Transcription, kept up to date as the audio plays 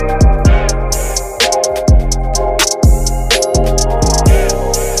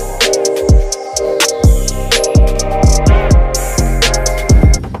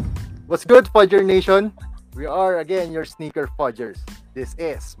good, Fudger Nation? We are again your sneaker fudgers. This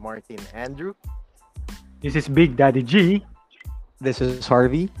is Martin Andrew. This is Big Daddy G. This is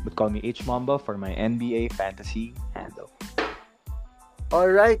Harvey, but call me H Mamba for my NBA fantasy handle.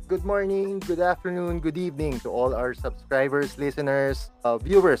 Alright, good morning, good afternoon, good evening to all our subscribers, listeners,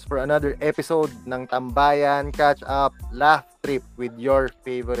 viewers for another episode ng Tambayan Catch Up Laugh Trip with your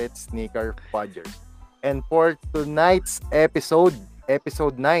favorite sneaker fudgers. And for tonight's episode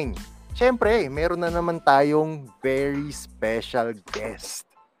 9, syempre, meron na naman tayong very special guest.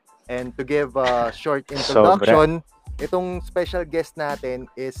 And to give a short introduction, itong special guest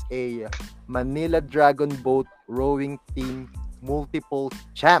natin is a Manila Dragon Boat Rowing Team multiple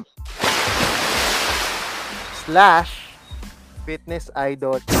champ / fitness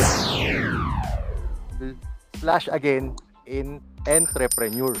idol / again in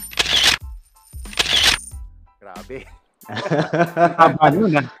entrepreneur. Grabe. Tama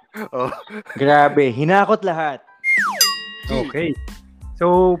nun ah. Oh. Grabe, hinakot lahat. Okay.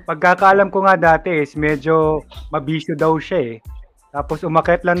 So, pagkakaalam ko nga dati is medyo mabisyo daw siya eh. Tapos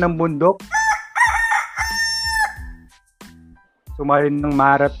umakyat lang ng bundok. Sumali ng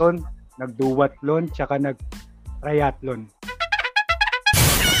marathon, nagduwatlon, tsaka nag-triathlon.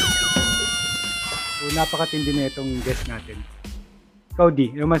 So, napakatindi na itong guest natin. Ikaw,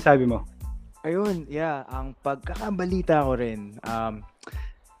 D, ano man sabi mo? Ayun, yeah, ang pagkakabalita ko rin,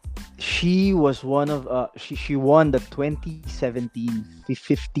 she was one of, she won the 2017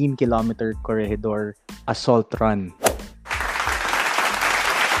 15-kilometer corridor assault run.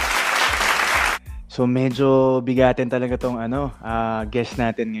 So medyo bigatin talaga tong guest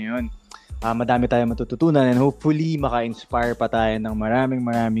natin ngayon. Madami tayong matututunan and hopefully maka-inspire pa tayo ng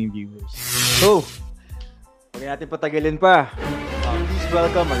maraming viewers. So, huwag natin patagalin pa. Please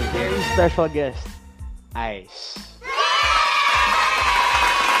welcome our very special guest, Aise.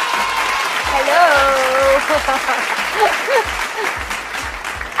 Hello!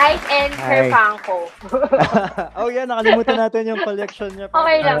 Ice and her Funko. Oh yeah, nakalimutan natin yung collection niya.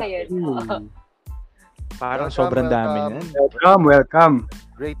 Okay lang yun. Parang sobrang dami yan. Welcome.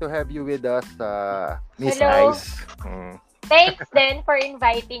 Great to have you with us, Miss Hello. Ice. Thanks then for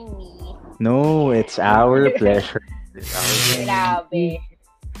inviting me. No, it's our pleasure. Grabe.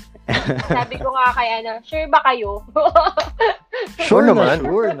 Sabi ko nga kay sure ba kayo? Sure naman.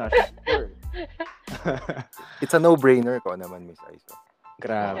 Sure. It's a no-brainer ko naman, Miss Ice.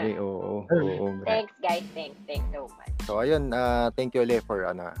 Grabe, oo. Thanks guys, thanks so much. So ayun, thank you ulit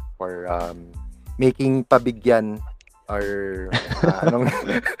for making pabigyan or anong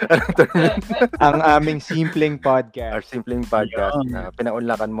term? Ang aming simpleng podcast. Our simpleng podcast.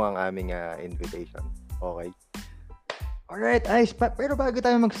 Pinaunlakan mo ang aming invitation. Okay. Alright, Ice. Pero bago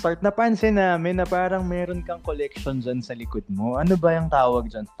tayo mag-start, napansin namin na parang meron kang collection dyan sa likod mo. Ano ba yung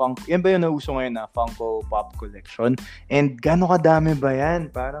tawag dyan? Yan ba yung nauso ngayon na Funko Pop Collection? And gano'ng kadami ba yan?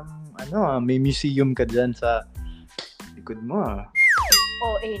 Parang, may museum ka dyan sa likod mo.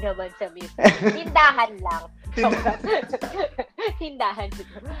 Oo, naman sa museum. Tindahan lang. Tindahan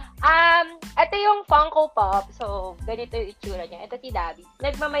siguro. Ito yung Funko Pop. So, ganito yung itsura niya. Ito si Dabi.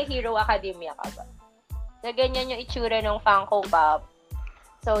 Nagma-My Hero Academia ka ba? So, ganyan yung itsura ng Funko Pop.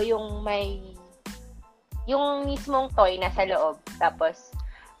 So, yung mismong toy nasa loob. Tapos,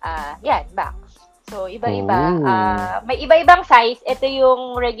 box. So, iba-iba. May iba-ibang size. Ito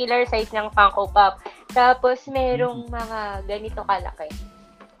yung regular size ng Funko Pop. Tapos, merong mga ganito kalaki.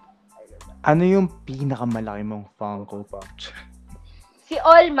 Ano yung pinakamalaki mong Funko Pop? Si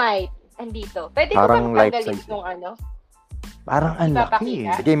All Might. Andito. Pwede ko Parang bang life pagalit size. nung Parang ang laki.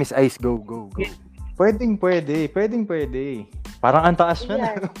 Sige, Miss Ice, go. Pwede. Parang ang taas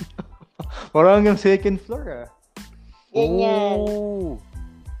na. Parang hanggang second floor Ganyan. Oh.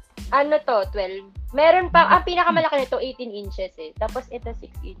 12. Meron pa, ang pinakamalaki nito 18 inches eh. Tapos ito 6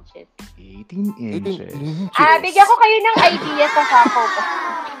 inches. 18 inches. Bigyan ko kayo ng idea sa Funko Pop.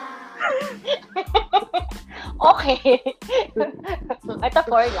 Okay. Ito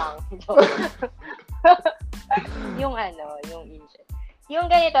 4 lang. yung inches. Yung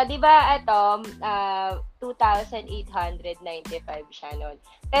ganito, di ba ito, 2,895 siya noon.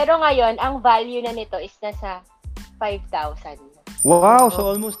 Pero ngayon, ang value na nito is nasa 5,000. Wow,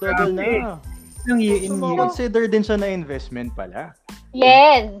 so almost double na. Yung Consider din siya na investment pala.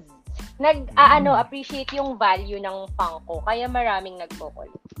 Yes! Appreciate yung value ng Funko. Kaya maraming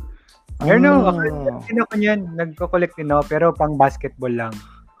nagko-collect. Ako niyan, nagko-collect din ako, pero pang basketball lang.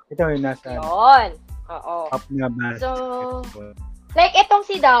 Ito yung nasa Yun. Oo. up na basketball. So, like itong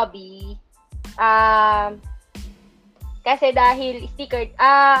si Dobby, kasi dahil sticker,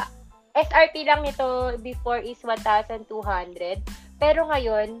 SRP lang nito before is 1,200. Pero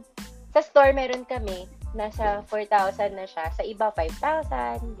ngayon, sa store meron kami, nasa 4,000 na siya. Sa iba,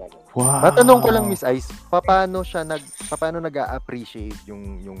 5,000, ganun. Wow. Matanong ko lang, Miss Ice, paano nag-a-appreciate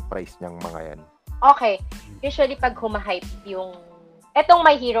yung price niyang mga yan? Okay. Usually, pag humahype yung... Etong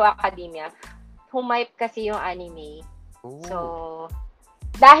My Hero Academia, humahype kasi yung anime. So,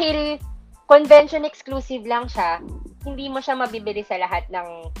 dahil convention exclusive lang siya, hindi mo siya mabibili sa lahat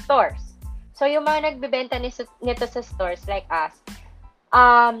ng stores. So, yung mga nagbebenta nito sa stores like us,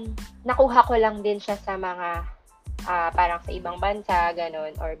 nakuha ko lang din siya sa mga parang sa ibang bansa,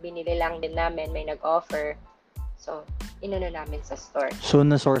 ganun, or binili lang din namin, may nag-offer. So, inano namin sa store. So,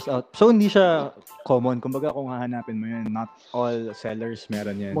 na-source out. So, hindi siya common. Kumbaga, kung hahanapin mo yun, not all sellers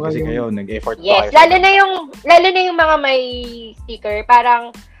meron yan. Kasi kayo, nag-effort pa Yes, kayo. lalo na yung mga may sticker. Parang,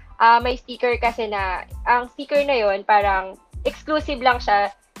 may sticker kasi na, ang sticker na yun, parang exclusive lang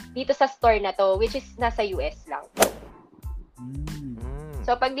siya dito sa store na to, which is nasa US lang.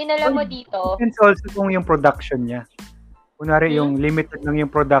 So, pag dinala mo dito... Depends also kung yung production niya. Kunwari, yung limited lang yung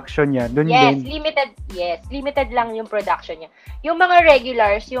production niya. Doon Yes, din. limited lang yung production niya. Yung mga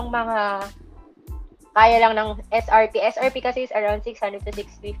regulars, yung mga kaya lang ng SRP. SRP kasi is around 600 to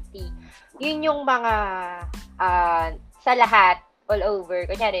 650. Yun yung mga sa lahat, all over.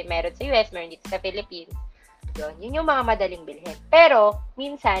 Kunyari, meron sa US, meron dito sa Philippines. Yun yung mga madaling bilhin. Pero,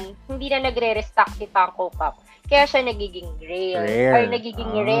 minsan, hindi na nagre-restock si Funko Pop. Kaya siya nagiging rare. Or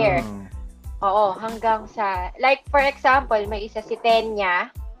nagiging rare. Oo, hanggang sa... Like, for example, may isa si Tenya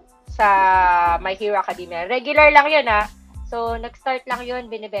sa My Hero Academia. Regular lang yun, So, nag-start lang yun,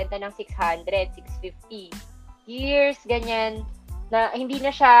 binibenta ng 600, 650. Years, ganyan. Na hindi na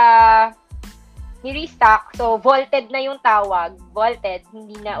siya ni-restock. So, vaulted na yung tawag. Vaulted,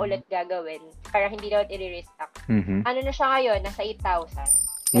 hindi na ulit gagawin. Kaya hindi na ulit i-restock. Ano na siya ngayon? Nasa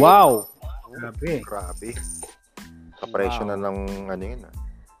 8,000. Wow! Grabe. Kapresyo na ng ano yun,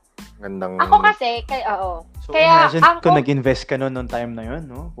 Gandang... Ako kasi, So, kaya imagine kung nag-invest ka noon time na yun,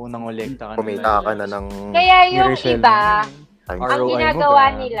 no? Kung nangolekta ka na. Kumita ka na ng... Kaya yung iba, ang ROI ginagawa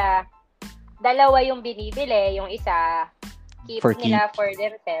mo, nila, dalawa yung binibili, yung isa, keep For nila for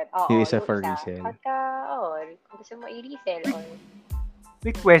themselves. Oo, yung isa for resale. Pagka, kung gusto mo i-resell, or...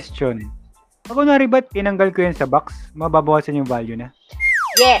 Quick question. Pag kunwari ba't tinanggal ko yan sa box, mababawasan yung value na?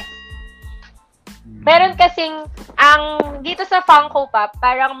 Yes! Meron kasing, dito sa Funko Pop,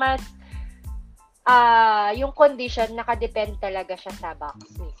 parang mas, yung condition, nakadepend talaga siya sa box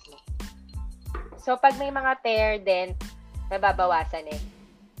mismo. So, pag may mga tear, then, nababawasan eh.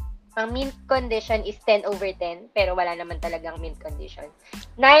 Ang mint condition is 10/10, pero wala naman talagang mint condition.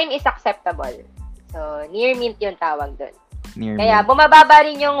 9 is acceptable. So, near mint yung tawag doon. Kaya, bumababa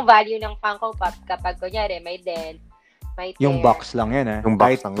rin yung value ng Funko Pop kapag, kunyari, may dent, may tear. Yung box lang yan, Yung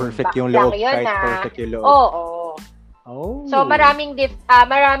box kahit lang perfect Box yung lang loob, yun, kahit perfect yung loob. Oo. Oh. So, maraming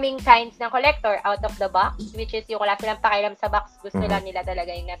kinds ng collector out of the box, which is yung wala silang pakialam sa box. Gusto lang nila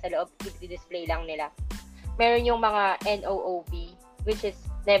talaga yung nasa loob, i-display lang nila. Meron yung mga NOOB, which is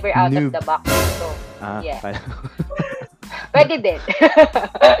never out of the box. So, yeah. Pwede din.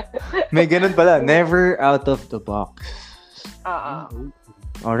 May ganun pala, never out of the box.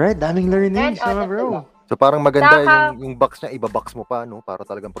 Alright, daming learnings, bro. So parang maganda yung box niya, iba-box mo pa, no? Para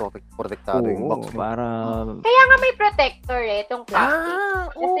talagang protektado yung box mo. Para... Kaya nga may protector itong plastic.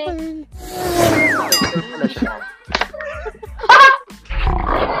 Okay.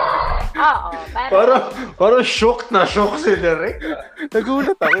 Oo. Parang shock si Derek.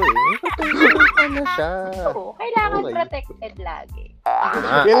 Nagulat ako Ano siya? Oo, kailangan protected lagi.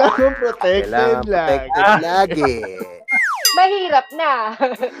 Kailangan protected lagi. Mahirap na.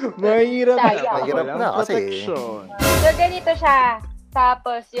 Mahirap na kasi. Protection. So, ganito siya.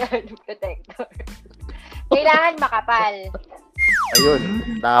 Tapos yun, protector. Kailangan makapal. Ayun.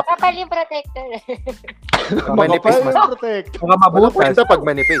 Makapal yung protector. Manipis Makapal yung protector. Baka mabutas. Kwenta pag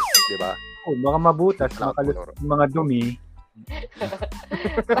manipis, di ba? Baka mabutas. Makalut mga dumi.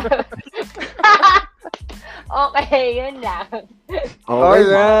 Okay, yun lang.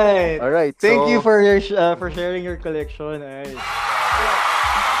 Alright. Thank you for sharing your collection.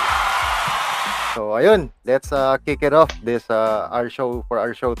 So ayun, let's kick it off this our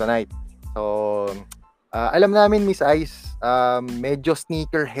show tonight. So alam namin Miss Ice, medyo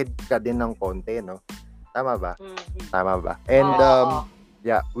sneakerhead ka din ng konti, no? Tama ba? Tama ba? And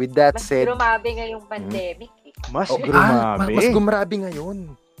yeah, with that said, mas grumabe ngayong pandemic. Mas grumabe. Mas gumrabe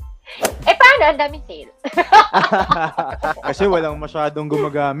ngayon. Paano? Ang daming sale. Kasi walang masyadong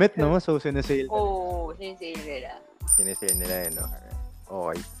gumagamit, no? So, sinesale. Sinesale nila yun, no?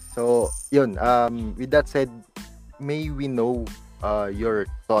 Okay. So, yun. With that said, may we know your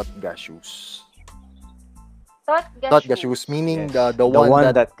Totga shoes? Totga shoes, meaning Yes. the one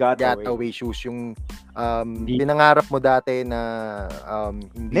that got got away. away shoes, yung Hindi. pinangarap mo dati na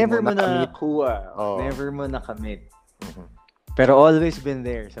hindi Never mo mo nakamit. nakuha. Oo. Never mo nakamit. Mhm. Pero always been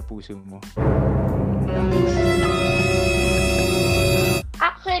there sa puso mo.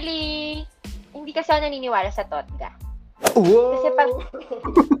 Actually, hindi kasi ako naniniwala sa Totga. Wow! Kasi pag...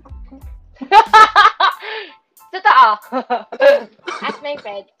 Totoo. As my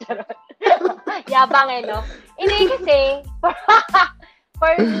friend. Charot. Yabang no? Hindi kasi,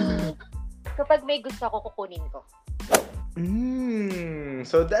 for me, kapag may gusto ako, kukunin ko.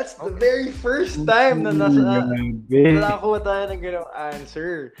 So that's the very first time na nakakuha tayo ng ganong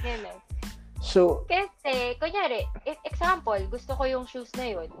answer. Yan eh. So, Kasi, kunyari, if example, gusto ko yung shoes na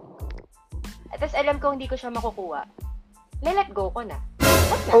yun, at tapos alam ko hindi ko siya makukuha, let go ko na.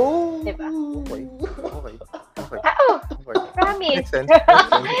 Wag na. Diba? Okay. Oo, Okay. promise. Makes sense.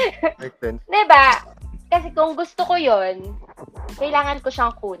 Makes sense. Diba? Kasi kung gusto ko yun, kailangan ko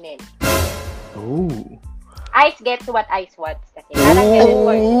siyang kunin. Ice gets what Ice wants. Kasi parang ganun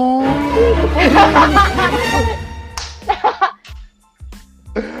for me. Diba?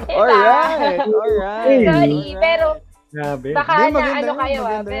 alright. Sorry, pero Grabe. baka Hindi, na ano kayo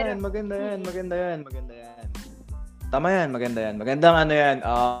maganda yan. Tama yan, maganda yan. Magandang ano yan,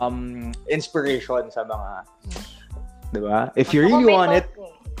 inspiration sa mga, di ba? If you really want it,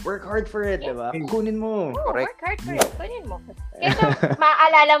 work hard for it, di ba? Kunin mo. Work hard for it. Kunin mo. Kaya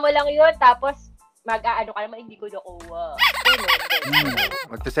maaalala mo lang yun, tapos mag-aano ka naman, hindi ko nakuha.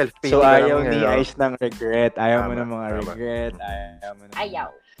 Magsa-self-pity So, ka ayaw lang ni ngayon. Ice ng regret. Ayaw mo Tama, ng mga tama. regret. Ayaw.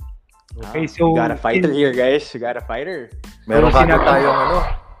 Okay, so You got a fighter here, guys. You got a fighter. Meron So, kagad sinabi- tayong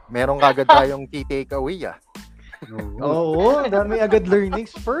meron kagad tayong take away Oo, dami agad learnings.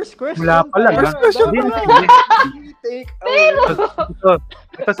 First question. Wala pa lang, First ha? question Hindi, pa lang. hindi. Take away.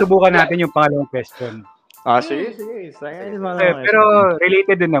 Ito, subukan natin yung pangalawang question. Sige. Pero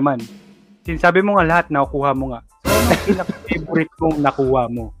related din naman. Sinasabi mo nga lahat, nakukuha mo nga. So, anong pinaka-favorite kong nakuha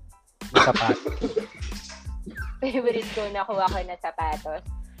mo sa sapatos? Favorite ko, nakuha ko na sapatos.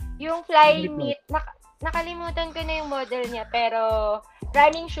 Yung fly knit, nakalimutan ko na yung model niya, pero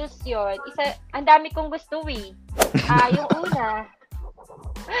running shoes yun. Ang dami kong gusto yung una,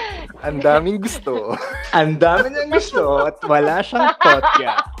 Ang daming gusto. Ang dami niyang gusto at wala siyang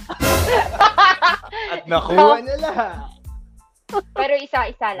totga. At nakuha niya lahat. pero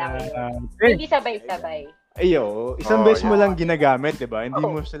isa-isa lang. Hindi sabay-sabay. Ayo, isang Oh, beses mo lang ginagamit, di ba? Hindi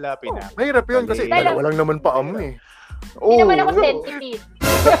mo sila pinap. Mahirap yun kasi Dalawa. dalawa lang naman pa mo eh. Hindi naman ako sensitive.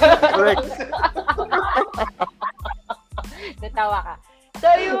 Correct. Natawa ka. So,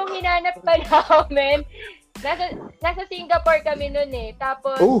 yung hinanap pa namin, nasa Singapore kami nun eh.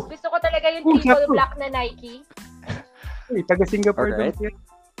 Tapos, gusto ko talaga yung triple black na Nike. Uy, taga Singapore Alright. doon.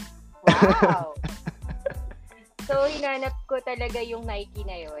 Wow! So, hinanap ko talaga yung Nike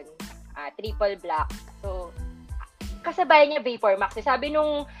na yun. Triple black. So, kasabay niya Vapor Max. Sabi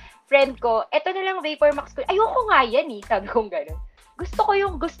nung friend ko, eto na lang Vapor Max ko. Ayoko nga yan eh. Sabi kong gano'n. Gusto ko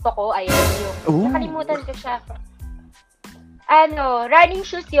yung gusto ko. Ayan yung, nakalimutan ko siya. Running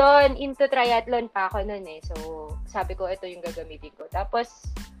shoes yon, into triathlon pa ako nun eh. So, sabi ko, ito yung gagamitin ko. Tapos,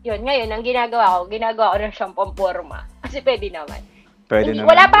 yun, ngayon, ang ginagawa ko ng siyang pamporma. Kasi pwede naman. Pwede naman.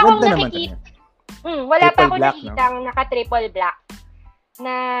 Wala pa akong Ganda naman nakikita. talaga. Wala pa Triple akong black, nakikitang naka-triple black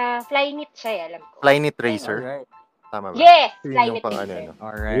na fly knit siya, alam ko. Fly knit racer. Alright. Tama ba? Yes! Yun Fly yung knit pang racer.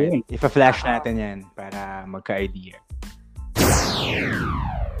 Alright. Ipa-flash natin yan para magka-idea.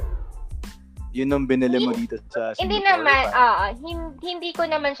 Yun ang binili mo dito sa Singapore? Hindi naman, hindi ko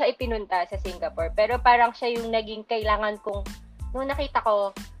naman siya ipinunta sa Singapore. Pero parang siya yung naging kailangan kong, nung nakita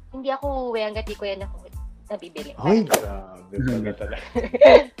ko, hindi ako uwi hanggat di ko yan nabibili. Ay, grabe pala talaga.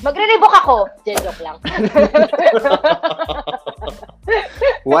 Magre-rebook ako. Joke lang.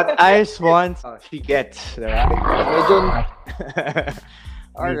 What Ice wants, she gets. Diba? Medyo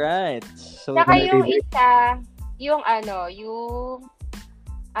Alright. So, Saka yung isa, yung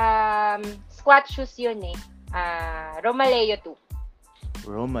squat shoes yun eh. Romaleo 2.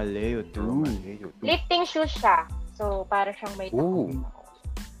 Romaleo 2. Lifting shoes siya. So, para siyang may Ooh.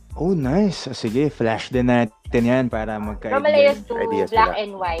 Oh, nice. Sige, flash din natin yan para Romaleo magka-idea. 2, black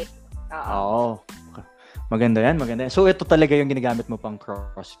and white. Oo. Maganda yan. So, ito talaga yung ginagamit mo pang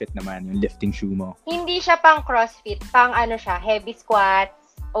CrossFit naman, yung lifting shoe mo. Hindi siya pang CrossFit. Pang siya, heavy squats.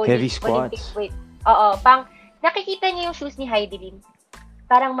 Heavy Olympic squats. weight. Oo, nakikita niyo yung shoes ni Heidi Lim.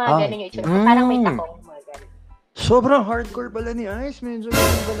 Parang mga ganun yung itsura. Parang may takong. Mga ganun. Sobrang hardcore pala ni Ice. Medyo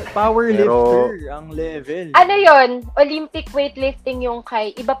power lifter ang level. Ano yun? Olympic weightlifting yung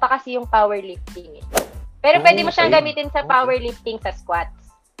iba pa kasi yung powerlifting eh. Pero pwede mo siyang gamitin sa powerlifting sa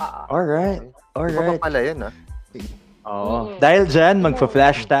squats. Oo. Alright. Iba pa pala yun Oo. Dahil dyan,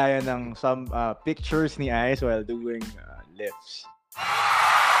 magpa-flash tayo ng some pictures ni Aise while doing lifts.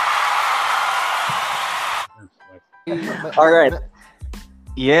 Alright.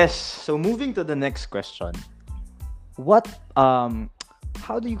 Yes. So moving to the next question. What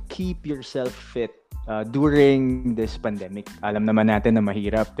how do you keep yourself fit during this pandemic? Alam naman natin na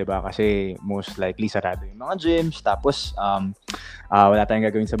mahirap, 'di ba? Kasi most likely sarado yung mga gyms, tapos wala tayong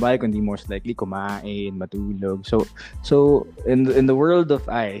gagawin sa bahay kundi most likely kumain, matulog. So in the world of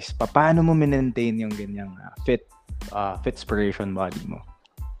Aise, paano mo maintain yung ganyang fit inspiration body mo?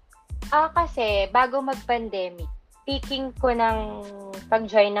 Kasi bago mag-pandemic, peaking ko ng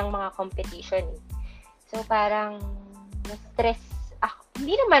pag-join ng mga competition. So parang na-stress ako.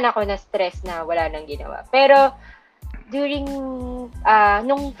 Hindi naman ako na-stress na wala nang ginawa. Pero during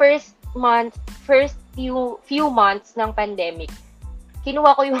nung first few months ng pandemic,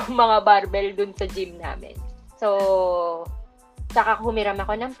 kinuha ko yung mga barbell dun sa gym namin. So saka humiram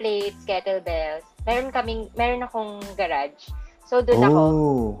ako ng plates, kettlebells. Meron akong garage. So doon ako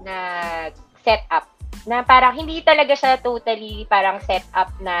nag-set up. Na parang hindi talaga siya totally parang set up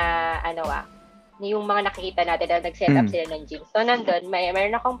na yung mga nakikita natin na nag-set up sila ng gym. So nandun,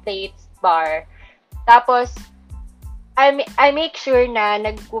 meron akong plates, bar. Tapos I make sure na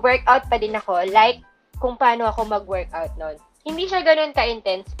nag-workout pa din ako like kung paano ako mag-workout noon. Hindi siya ganoon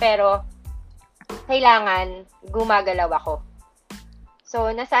ka-intense pero kailangan gumagalaw ako. So,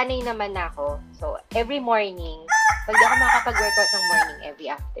 nasanay naman ako. So, every morning, pag di ako makakapag-workout ng morning,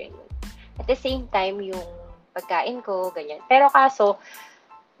 every afternoon. At the same time, yung pagkain ko, ganyan. Pero kaso,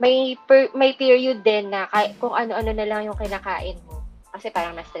 may period din na kung ano-ano na lang yung kinakain mo. Kasi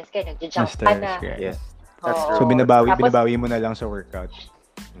parang na-stress ka, nag-jump ka na. Yes. That's true. So, binabawi mo na lang sa workout.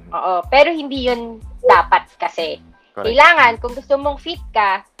 Oo. Pero hindi yun dapat kasi. Correct. Kailangan, kung gusto mong fit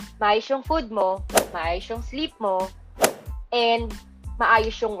ka, maayos yung food mo, maayos yung sleep mo, and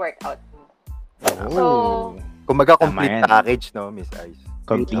maayos yung workout mo. So, kumbaga complete package, no, Miss Aise?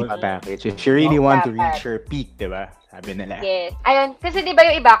 Complete package. If you really want to reach your peak, di ba? Sabi nila. Yes. Ayun, kasi di ba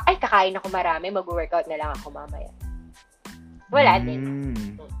yung iba, ay, kakain ako marami, mag-workout na lang ako mamaya. Wala din.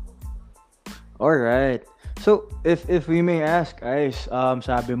 Alright. So, if we may ask, Aise,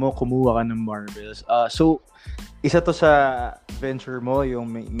 sabi mo, kumuha ka ng barbells. So, isa to sa venture mo, yung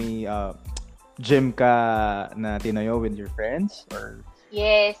may gym ka na tinayo with your friends? Or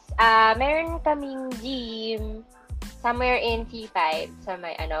yes. Meron kaming gym somewhere in T5 sa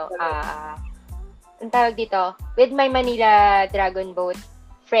may ang tawag dito, with my Manila Dragon Boat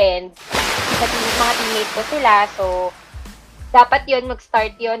friends. Mga teammates ko sila. So, dapat yon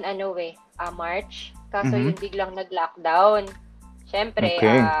mag-start yon March. Kaso yun biglang nag-lockdown. Siyempre,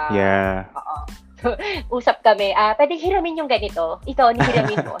 usap kami, pwede hiramin yung ganito. Ikaw,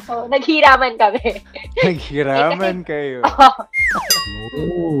 hiramin mo. So, naghiraman kami. Naghiraman kayo.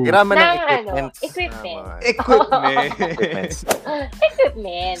 Hiraman ng equipment.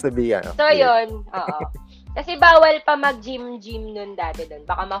 Equipment. So, yun. Kasi bawal pa mag-gym nun dati dun.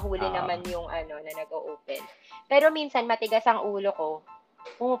 Baka mahuli naman yung na nag-o-open. Pero minsan, matigas ang ulo ko.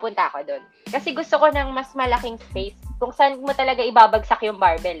 Pumupunta ako doon. Kasi gusto ko ng mas malaking space kung saan mo talaga ibabagsak yung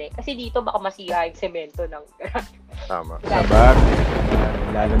barbell eh. Kasi dito baka masiya yung semento ng Tama. Sabag.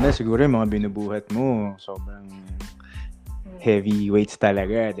 Lalo na siguro yung mga binubuhat mo. Sobrang heavy weights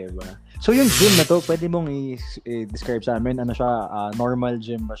talaga, di ba? So yung gym na to, pwede mong i-describe sa amin, ano siya, normal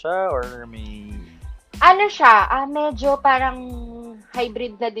gym ba siya? Or may... Ano siya, medyo parang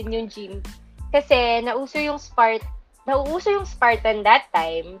hybrid na din yung gym. Kasi nauso yung Spartan that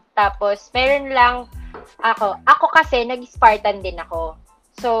time. Tapos, meron lang ako kasi nag-Spartan din ako.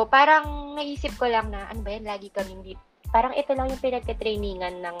 So, parang naisip ko lang na, ano ba yan, lagi kami hindi, parang ito lang yung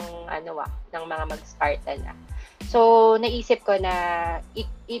pinagka-trainingan ng, ng mga mag-Spartan. So, naisip ko na,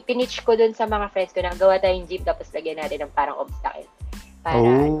 ipinitch ko dun sa mga friends ko na gawa tayong gym, tapos lagyan natin ng parang obstacle. Para,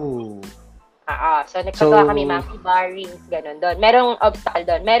 so, nagpagawa kami mga bar rings, ganun doon. Merong obstacle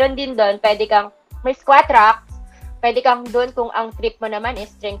doon. Meron din doon, may squat racks, pwede kang doon kung ang trip mo naman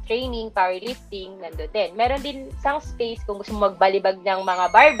is strength training, powerlifting, nandun din. Meron din isang space kung gusto mo magbalibag ng mga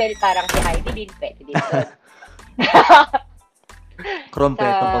barbell, parang si Heidi din, pwede din doon.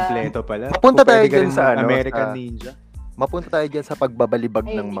 Kompleto pala. Mapunta tayo dyan sa American Ninja. Mapunta tayo dyan sa pagbabalibag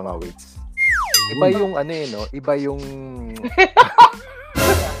ng mga weights. Iba yung iba yung...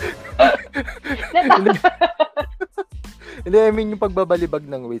 Hindi, I mean yung pagbabalibag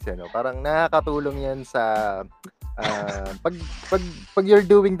ng weights, parang nakakatulong yan sa pag you're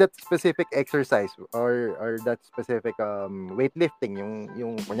doing that specific exercise or that specific weightlifting,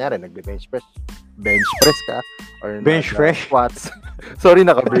 yung kunyari nagbe-bench press ka or bench press squats. Sorry,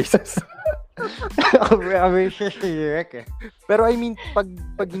 naka-braces. Average si Rick eh. Pero I mean,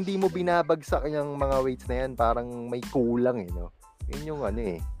 pag hindi mo binabagsak yung mga weights na yan, parang may kulang eh, no? Yun yung ano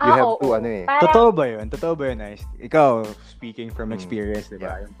eh. You have to ano eh. Parang, Totoo ba yun? Ice? Ikaw, speaking from experience, di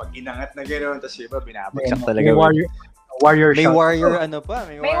ba? Yung pag inangat na gano'n, tapos iba, binabagsak talaga. Warrior May shot. warrior ano pa?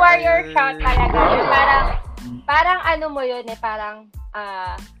 may warrior shot talaga. Yung parang ano mo yun eh, parang,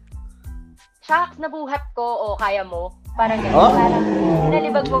 shucks, nabuhat ko, o kaya mo. Parang gano'n. Oh? Parang,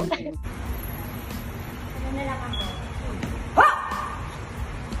 nalibag mo. Ano na lang ako?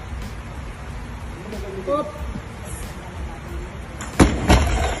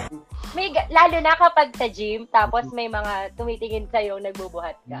 Lalo na kapag sa gym, tapos may mga tumitingin sa'yo,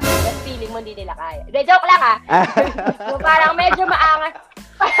 nagbubuhat ka. Tapos feeling mo hindi nila kaya. De, joke lang So, parang medyo maangas.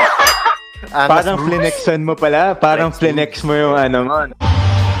 Parang flinexan mo pala. Parang flinex mo yung ano mo.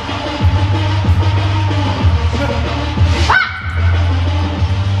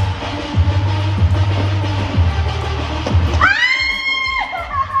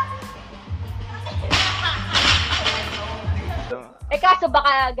 Kaso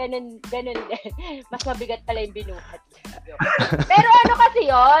baka ganun din. Mas mabigat pala yung binuhat. Pero ano kasi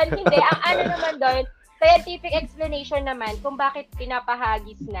yon? Hindi. Ang ano naman doon, scientific explanation naman kung bakit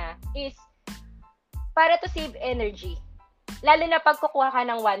pinapahagis na is para to save energy. Lalo na pag kukuha ka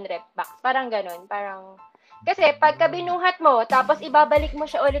ng 1 rep box. Parang ganun. Kasi pagka binuhat mo, tapos ibabalik mo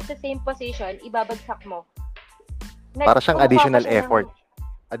siya ulit sa same position, ibabagsak mo. Para siyang additional effort.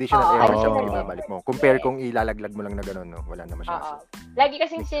 Additional effort siya additional kung babalik mo. Compare kung ilalaglag mo lang na gano'n, no? Wala naman siya. Lagi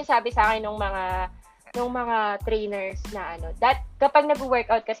kasing sinasabi sa akin ng mga trainers na kapag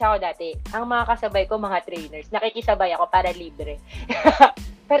nag-workout kasi ako dati, ang mga kasabay ko mga trainers, nakikisabay ako para libre.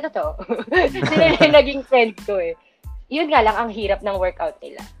 Pero totoo. Sila yung naging friend ko eh. Yun nga lang ang hirap ng workout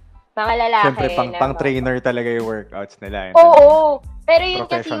nila. Mga lalaki. Siyempre, pang trainer talaga yung workouts nila. Oo. Pero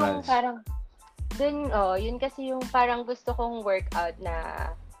yun kasi yung parang yun kasi yung parang gusto kong workout na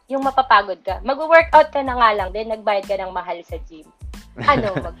yung mapapagod ka. Mag-workout ka na nga lang, then nagbayad ka ng mahal sa gym.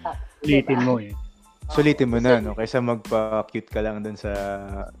 Sulitin mo eh. Sulitin mo na, no? Kaysa magpa-cute ka lang dun sa...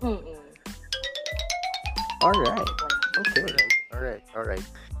 Alright. Okay. Alright.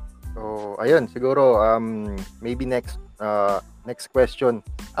 So, ayun, siguro, maybe next question.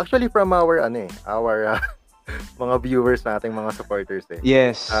 Actually, from our mga viewers nating mga supporters eh.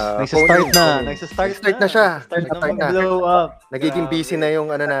 Yes. Nagsastart na siya. Start na mag-blow up. Nagiging busy na yung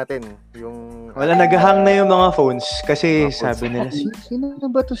natin. Yung wala, nag-hang na yung mga phones kasi sabi nila, sino na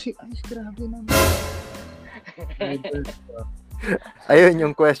ba to si Ice? Grabe naman. Ayun,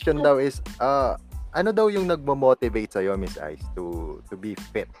 yung question daw is, ano daw yung nagmo-motivate sa'yo, Miss Ice, to be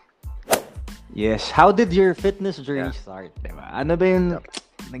fit? Yes. How did your fitness journey start? Diba? Ano ba yung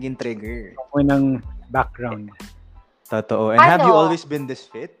naging trigger? Ako ng background. Totoo. And have you always been this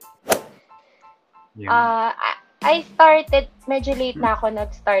fit? Yeah. I started, medyo late na ako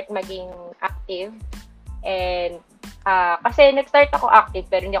nag-start maging active. And, kasi nag-start ako active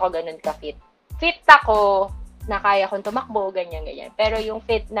pero hindi ako ganun ka-fit. Fit ako na kaya kong tumakbo, ganyan. Pero yung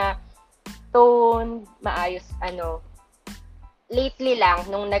fit na tone, maayos, lately lang,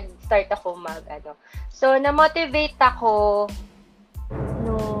 nung nag-start ako So, na-motivate ako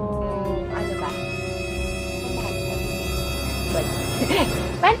nung,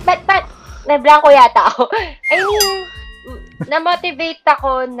 But, na-blanco yata ako. I mean, na-motivate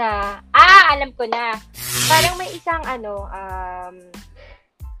ako na, alam ko na. Parang may isang,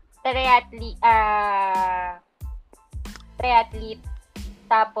 triathlete,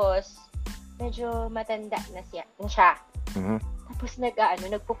 tapos, medyo matanda na siya. Mm-hmm. Tapos,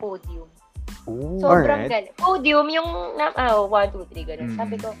 nagpo-podium. Ooh, sobrang galing. Podium, yung, 1, 2, 3, gano'n.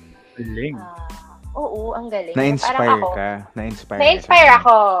 Sabi ko, galing. Oo, ang galing. Na-inspire ka? Na-inspire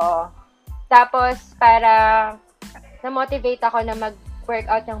ako. Tapos, na-motivate ako na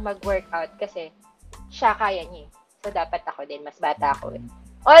mag-workout kasi siya kaya niya. So, dapat ako din. Mas bata ako.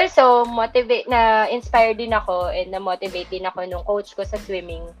 Also, na-inspire din ako and na-motivate din ako nung coach ko sa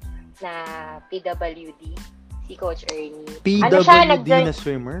swimming na PWD, si Coach Ernie. PWD na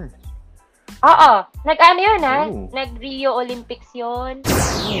swimmer? Oo. Nag-ano yun, ha? Nag-Rio Olympics yun.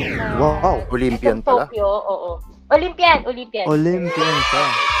 Wow. Olympian pala. Tokyo, oo. Olympian siya.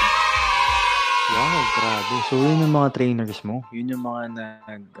 Wow, grabe. So, yun yung mga trainers mo? Yun yung mga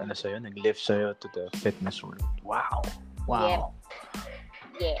nag-lift sa'yo to the fitness world. Wow.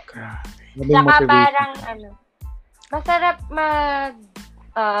 Yeah. Grabe. Saka parang, masarap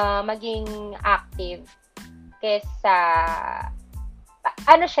maging active kesa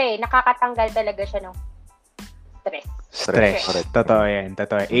nakakatanggal talaga siya ng stress. Totoo yan.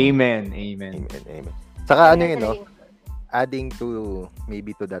 Totoo. Amen. Saka adding to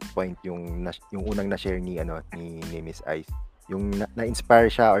maybe to that point yung unang na-share ni Miss Ice. Yung na-inspire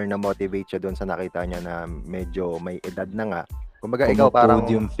siya or na-motivate siya doon sa nakita niya na medyo may edad na nga. Kumbaga ikaw parang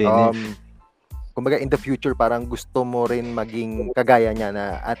Podium finish. kumbaga in the future parang gusto mo rin maging kagaya niya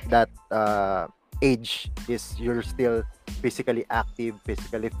na at that age is you're still physically active,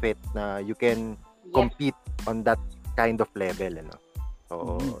 physically fit na you can compete on that kind of level, ano. So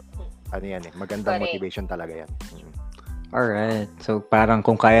ano yan magandang motivation talaga yan. Alright. So parang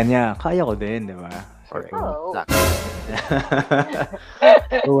kung kaya niya, kaya ko din, di ba? Correct.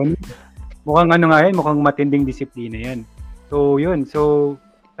 So, mukhang ano nga yan, mukhang matinding disiplina yan. So yun, so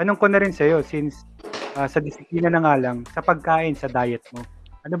tanong ko na rin sa'yo, since sa disiplina na nga lang, sa pagkain, sa diet mo,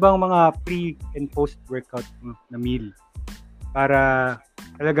 ano bang mga pre and post workout mo na meal? Para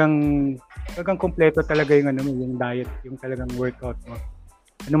talagang kompleto talaga yung yung diet, yung talagang workout mo.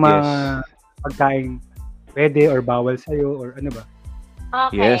 Ano mga pagkain pwede or bawal sa'yo or ano ba?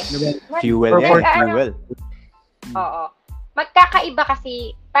 Okay. Yes. Fuel yan. Fuel. Oo. Magkakaiba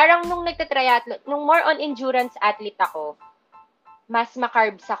kasi, parang nung nagtatriathlon, nung more on endurance athlete ako, mas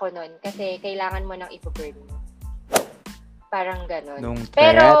ma-carbs ako nun kasi kailangan mo nang i-burn mo. Parang ganun. Nung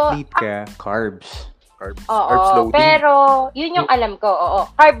triathlete ka, carbs. Carbs loading. Pero, yun yung alam ko. Oo.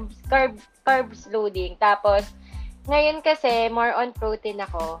 Carbs loading. Tapos, ngayon kasi, more on protein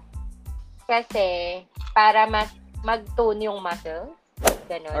ako. Kasi, para mas mag-tone yung muscle.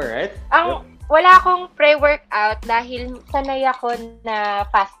 Ganun. Alright. Wala akong pre-workout dahil sanay ako na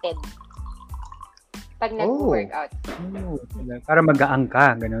fasted. Pag nag-workout. Para magaang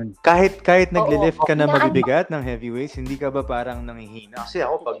ka, ganun. Kahit nagle-lift ka na mabibigat ng heavyweights, hindi ka ba parang nanghihina? Kasi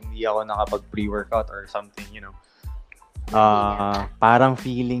ako, pag hindi ako nakapag pre-workout or something, parang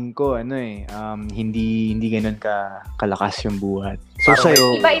feeling ko, hindi ganun kalakas yung buhat. So,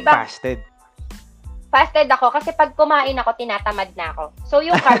 sa'yo, fasted. Fasted ako kasi pag kumain ako, tinatamad na ako. So,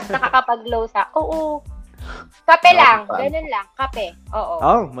 yung carbs nakakapag-low sa, kape lang. Ganun lang. Kape.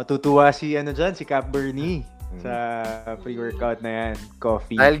 Oo. Matutuwa si Cap Bernie sa pre-workout na yan.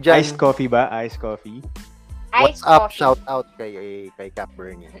 Coffee. Dyan, iced coffee ba? Iced coffee? What's up? Shout out kay Cap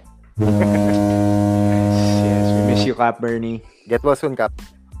Bernie. Yes, we miss you, Cap Bernie. Get well soon, Cap.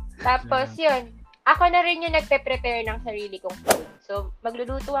 Tapos yun, ako na rin yung nagpe-prepare ng sarili kong food. So,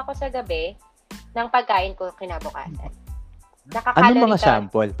 magluluto ako sa gabi ng pagkain ko kinabukasan. Ano mga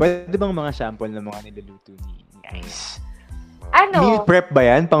sample? Pwede bang mga sample ng mga niluluto ni Ice? Meal prep ba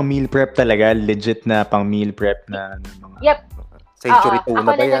yan? Pang meal prep talaga? Legit na pang meal prep na mga... Yep. Century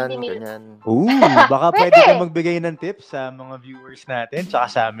tuna ba yan? Ganyan. Baka pwede ka magbigay ng tips sa mga viewers natin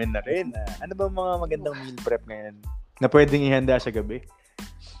tsaka sa amin na rin. Ano ba mga magandang meal prep ngayon na pwedeng ihanda sa gabi?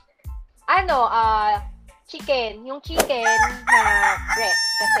 Chicken. Yung chicken na breast.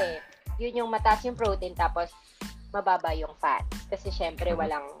 Kasi yun yung mataas yung protein tapos mababa yung fat. Kasi syempre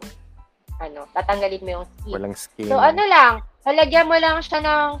walang tatanggalin mo yung skin. Walang skin. So halagyan mo lang siya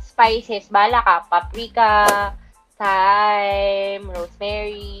ng spices. Bala ka, paprika, thyme,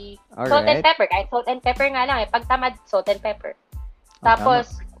 rosemary, salt and pepper. Kahit salt and pepper nga lang Pag tamad, salt and pepper.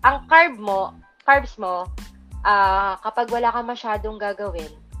 Tapos, ang carbs mo, kapag wala ka masyadong gagawin,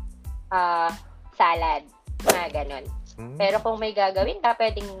 salad. Ganon. Pero kung may gagawin ka,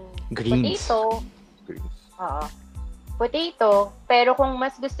 pwedeng greens. Potato. Potato. Pero kung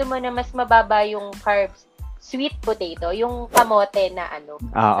mas gusto mo na mas mababa yung carbs, sweet potato, yung kamote na na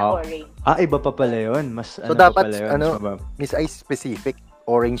orange. Iba pa pala yun. So dapat, Miss Ice specific,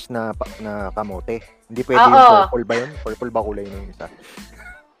 orange na kamote. Hindi pwede yung purple ba yun? Purple ba kulay na yung isa?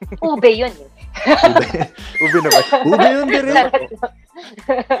 Ube yun. Ube na ba? Ube yun din rin.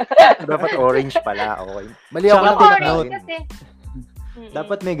 Dapat orange pala. Okay. Mali ako lang orange kasi.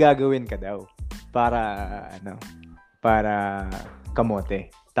 Dapat may gagawin ka daw para para kamote.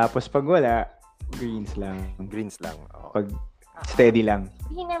 Tapos pag wala, greens lang. Pag steady lang.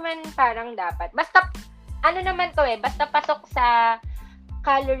 Hindi naman parang dapat. Basta naman to basta pasok sa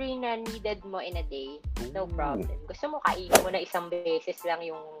calorie na needed mo in a day. No problem. Gusto mo kainin mo na isang beses lang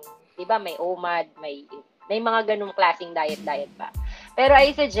yung, 'di ba, may OMAD, may mga ganung klaseng diet pa. Pero I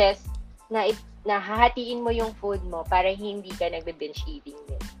suggest na hahatiin mo yung food mo para hindi ka nagbe-binge eating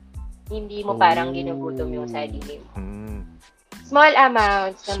din. Hindi mo parang ginugutom yung sarili mo. Small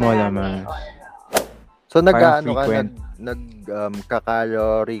amounts na marami. So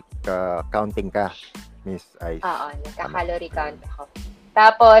nagka-calorie counting ka, Miss Ice? Oo, nagka-calorie count ako.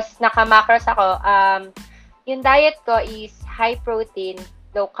 Tapos naka-macros ako. Yung diet ko is high protein,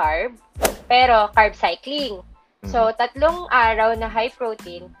 low carb, pero carb cycling. So 3 araw na high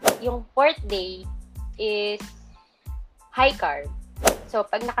protein, yung 4th day is high carb. So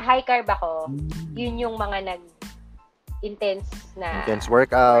pag naka-high carb ako, yun yung mga intense na Intense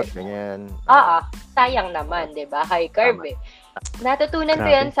workout, ganyan. sayang naman, 'di ba? High carb Tama. eh. Natutunan ko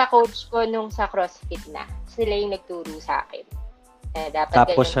Grabe. 'yan sa coach ko nung sa CrossFit na. Sila yung nagturo sa akin. Dapat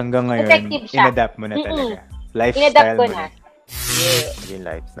Tapos ganyan. hanggang ngayon, Effective siya. in-adapt mo na talaga. Inadapt Lifestyle ko mo na. na. Yeah. Naging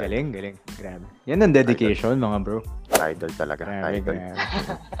lifestyle. Galing. Grabe. Yan ang dedication, mga bro. Idol talaga. Grabe, Idol. grabe.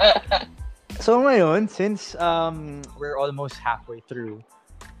 So ngayon, since we're almost halfway through,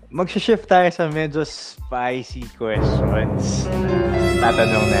 mag-shift tayo sa medyo spicy questions.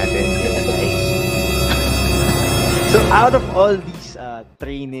 Tatanong natin, guys. So out of all these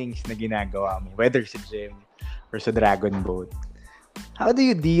trainings na ginagawa mo, whether sa gym or sa Dragon Boat, how do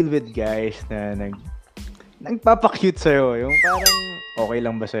you deal with guys na nagpapakute sa'yo? Yung parang okay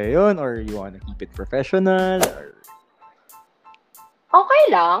lang ba sa'yo yun? Or you wanna keep it professional? Or... Okay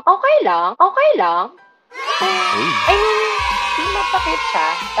lang. I mean, di mapakit siya.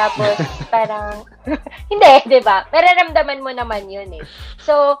 Tapos, parang, hindi, di ba? Nararamdaman mo naman yun eh.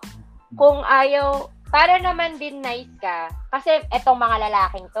 So, kung ayaw, para naman din nice ka, kasi etong mga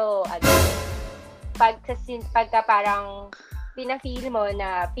lalaking to, pagka parang pina-feel mo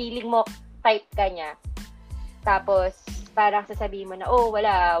na feeling mo type ka niya, tapos parang sasabihin mo na, oh,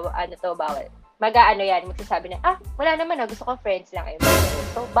 wala, ano to, bawal. Mag-aano yan, magsasabi na, wala naman gusto ko friends lang.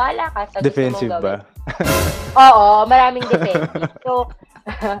 So, bala ka sa gusto Defensive mong gawin. ba? Oo, maraming defensive. So,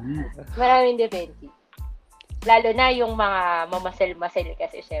 maraming defensive. Lalo na yung mga mamasel-masel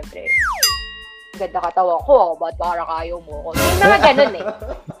kasi syempre. Ganda katawan ko, ba't parang ayaw mo ko? Yung mga ganun eh.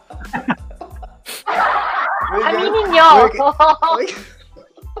 Aminin nyo!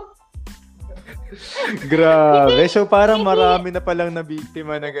 Grabe. So, parang marami na palang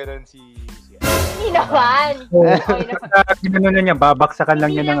nabiktima na gano'n si... Hindi naman. Ginano na niya, babaksakan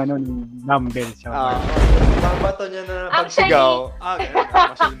lang niya ng dumbbells. Babato niya na pagsigaw.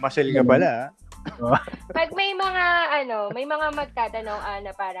 Masil ka pala. Pag may mga, may mga magtatanong na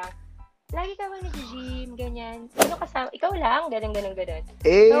parang, lagi ka ba nag-gym, ganyan? Sino kasama? Ikaw lang, ganun.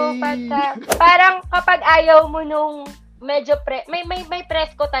 So, parang kapag ayaw mo nung medyo may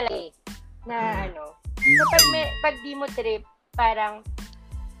presko talaga eh. Na So, pag di mo trip, parang,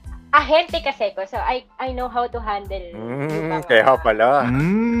 ahente kasi ko. So, I know how to handle. Kaya pala.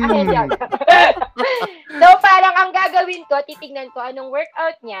 Ahente ako. So, parang ang gagawin ko, titignan ko anong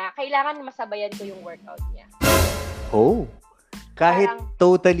workout niya, kailangan masabayan ko yung workout niya. Oh. Kahit Parang,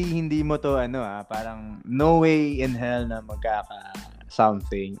 totally hindi mo to, parang no way in hell na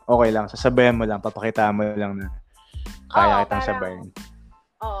magkaka-something. Okay lang, sasabayan mo lang, papakita mo lang na kaya kitang sabayan.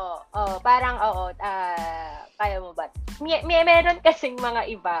 Kaya mo ba? Meron kasing mga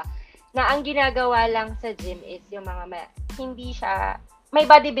iba na ang ginagawa lang sa gym is yung mga hindi siya may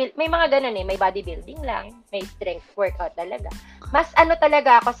bodybuild, may mga ganun may bodybuilding lang, may strength workout talaga. Mas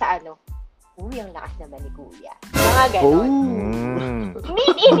talaga ako sa ang lakas naman ni Kuya. Mga ganun.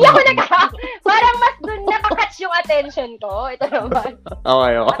 Hindi ako parang mas dun nakakatch yung attention ko. Ito naman.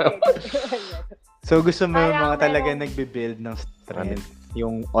 Okay. So gusto mo yung Parang mga talaga nagbe-build ng strength,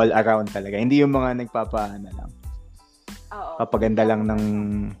 yung all around talaga. Hindi yung mga nagpapaano lang. Oo. Papaganda lang ng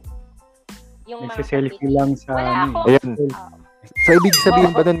Yung Nagsiselfie lang sa Wala ako. Ayan. So, ibig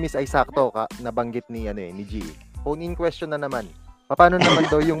sabihin ba nun, Miss Ay, sakto ka, nabanggit ni G? Phone-in question na naman. Paano naman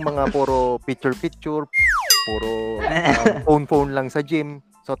daw yung mga puro picture-picture, puro phone lang sa gym?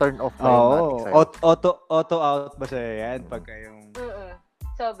 So, turn off na yung matic sa'yo. auto out ba sa'yo yan? Pagka yung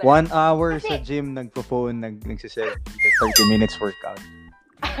Sobra. 1 hour Kasi- sa gym, nagpo-phone, nagsiselfie, 30 minutes workout.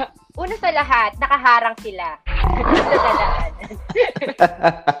 Una sa lahat, nakaharang sila. Sa dadaan.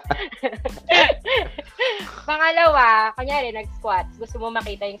 Pangalawa, kunyari, nag-squats. Gusto mo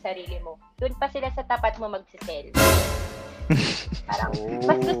makita yung sarili mo. Doon pa sila sa tapat mo magsisel. Parang,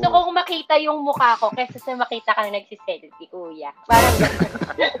 mas gusto kong makita yung mukha ko kaysa sa makita ka na nagsiselfie, kuya. Parang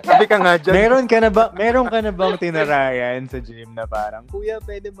Sabi ka nga dyan. Meron ka na bang tinarayan sa gym na parang, kuya,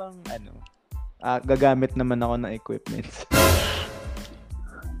 pwede bang gagamit naman ako ng equipments?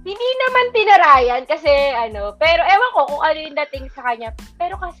 hindi naman tinarayan kasi pero ewan ko kung ano yung dating sa kanya.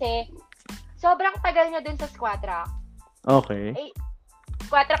 Pero kasi, sobrang tagal niya dun sa squat rack. Okay.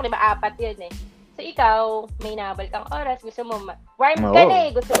 Squat rack, 'di ba? 4 yun eh. So ikaw, may nabal kang oras, gusto mo warm ka na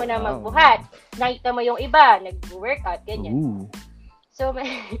eh, gusto mo na magbuhat. Nakita mo yung iba, nag-workout, ganyan. Ooh. So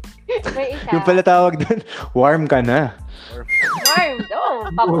may isa. Yung pala tawag doon, warm ka na. Warm,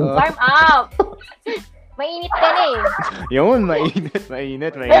 warm up. Mainit ka na eh. Yun,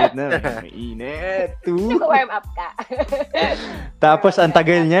 mainit na. Mainit. Nag-warm up ka. Tapos, ang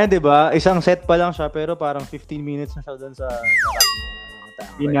tagal niya, di ba? Isang set pa lang siya, pero parang 15 minutes na siya doon sa rack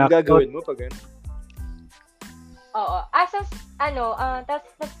mo. Ano gagawin mo pag ano? Oo.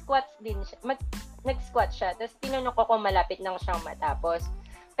 Tapos nag-squats din siya. nag-squat siya. Tapos tinanong ko kung malapit nang siyang matapos.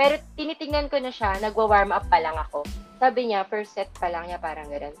 Pero tinitingnan ko na siya, nagwa-warm up pa lang ako. Sabi niya, first set pa lang niya,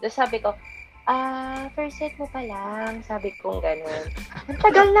 parang gano'n. Tapos sabi ko, first set mo pa lang. Sabi ko gano'n. Ang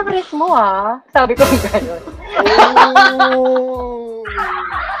tagal ng rest mo Sabi ko gano'n. Oh!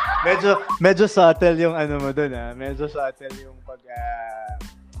 Medyo subtle yung ano mo dun Medyo subtle yung pag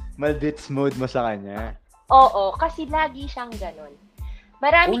Malbits mode mo sa kanya. Oo, kasi lagi siyang gano'n.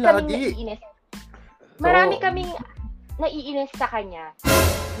 Marami kaming naiinis. Marami kaming naiinis sa kanya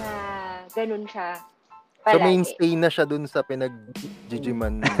na gano'n siya palagi. So mainstay na siya dun sa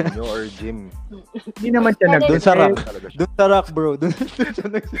pinag-gigiman nyo or gym. Hindi naman siya Dun sa rock. Talaga siya. Dun sa rock, bro.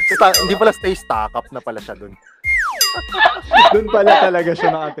 Hindi pala stay stock up na pala siya dun. Dun pala talaga siya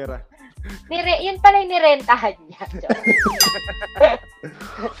nakatira. Yun pala yung nirentahan niya.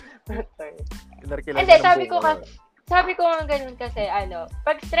 Hindi, sabi ko nga ganun kasi,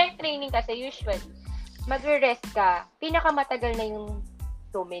 pag strength training kasi, usually, magre-rest ka, pinakamatagal na yung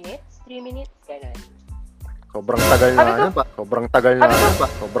 2 minutes, 3 minutes, ganun. Sobrang tagal na nun. Sobrang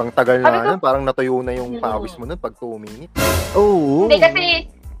tagal na nun. Parang natuyo na yung pawis mo nun pag 2 minutes. Oo.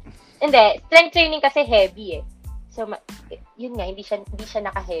 Hindi, strength training kasi heavy So, yun nga, hindi siya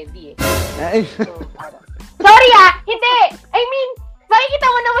naka-heavy So, sorry hindi! I mean, makikita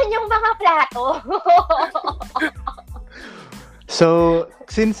mo naman yung mga plato. So,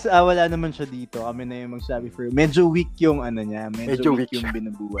 since wala naman siya dito, kami na yung magsabi for medyo weak yung niya, medyo weak yung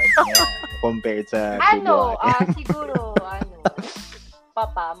binubuhat niya compared sa siguro,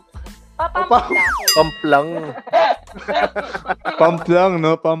 papam Pump lang,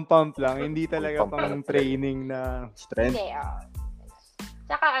 no? Pump lang. Hindi talaga pang training na strength. Hindi,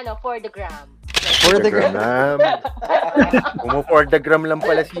 Tsaka for the gram. For the gram. For the gram lang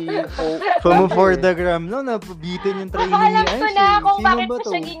pala si For the gram, no? Napabitin yung training alam ni Aise. ko na kung Sino bakit ba ko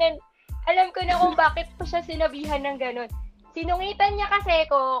to? siya Alam ko na kung bakit ko siya sinabihan ng ganun. Sinungitan niya kasi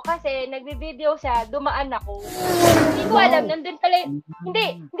nagbi-video siya, dumaan ako. Hindi ko alam, nandun pala,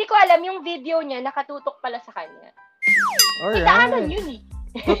 hindi ko alam yung video niya, nakatutok pala sa kanya. Alright. Itaanan yun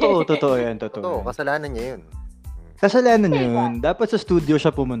Totoo yan. Totoo, kasalanan niya yun. Kasalanan yun. Dapat sa studio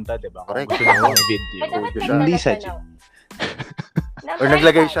siya pumunta, diba? Correct. Gusto niya ng video. Hindi sa gym. Or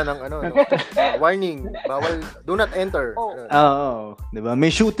naglagay siya ng warning, bawal, do not enter. Oo. Diba?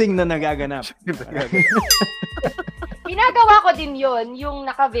 May shooting na nagaganap. Ginagawa ko din yun, yung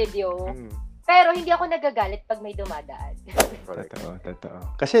naka-video. Pero hindi ako nagagalit pag may dumadaan.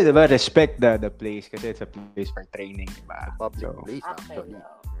 Totoo. Kasi diba, respect the place. Kasi it's a place for training, diba? Public place, actually.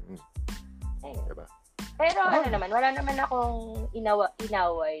 Diba? Pero naman, wala naman akong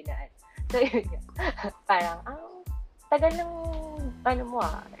inaway na. So yun, parang, tagal ng,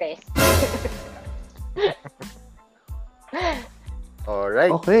 rest.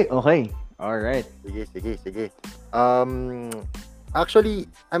 Alright. Okay. Alright. Sige. Actually,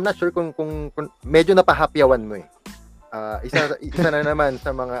 I'm not sure kung medyo napahapyawan mo isa na naman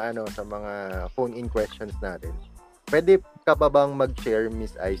sa mga phone-in questions natin. Pwede ka pa bang mag-share,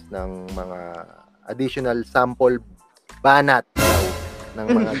 Miss Aise, ng mga additional sample banat ng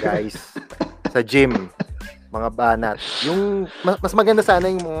mga guys sa gym? Mga banat. Yung mas maganda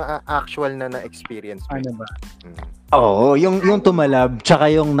sana yung mga actual na experience mo. Ano ba? Oo, yung tumalab, tsaka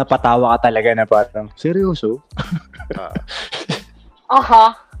yung napatawa ka talaga na parang, seryoso?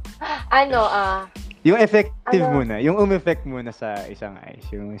 Yung effective muna, yung effect muna sa isang Aise,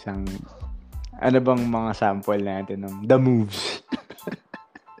 yung isang, ano bang mga sample natin ng the moves?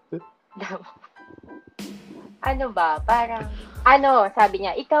 Parang, sabi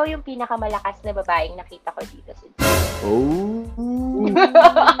niya, ikaw yung pinakamalakas na babaeng nakita ko dito sa gym.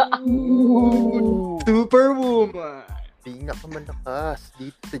 Superwoman! Pinakamalakas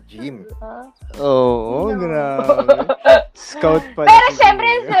dito sa gym. Oo, grabe. Scout pala. Pero syempre,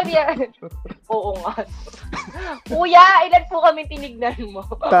 sabi niya, oo nga. Kuya, ilan po kami tinignan mo?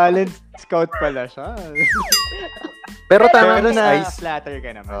 Talent scout pala siya. Pero tama na Aise. flatter ka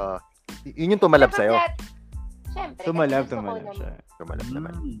naman. Yun yung tumalab sa'yo. Siyempre. Tumalab siya. Tumalab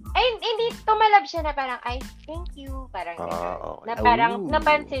naman. Ay, hindi tumalab siya na parang, thank you. Parang okay. na parang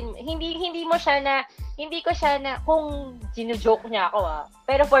napansin, hindi ko siya na, kung ginujoke niya ako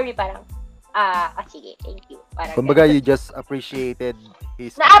pero for me parang, sige, thank you. Parang kumbaga, you just appreciated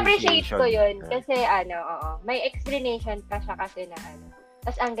his na-appreciate ko yun. Kasi may explanation pa siya kasi na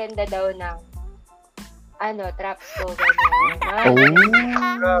Tapos ang ganda daw ng traps ko, gano'n.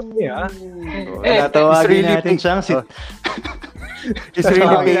 Grabe, Natawagin natin siyang He's really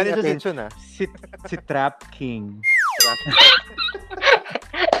paying attention, si Trap King.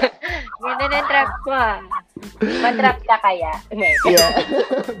 Ganda ng traps ko, Matrap ka kaya? Yeah.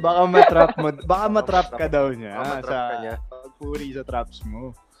 Baka matrap ka daw niya Matrap sa ka niya. pagpuri sa traps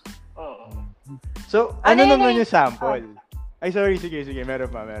mo. Oo. So, Ano ano yun naman eh? yung sample? Ay, sorry. Sige. Meron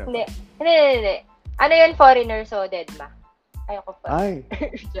pa. Hindi. Ano yun, foreigner, so dead ma? Ayoko pa. Ay.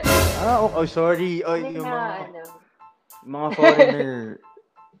 Sorry. Ay, Ano yung na, mga foreigner.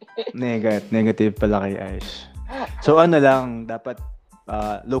 Negative pala kay Aise. So, ano lang, dapat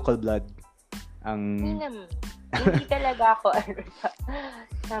local blood ang... Hindi talaga ako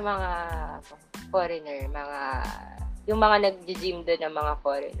sa mga foreigner, yung mga nag-gym doon ng mga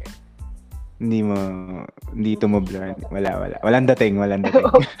foreigner. Hindi tumublan. Wala. Walang dating.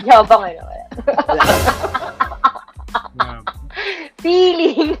 Yabang ano.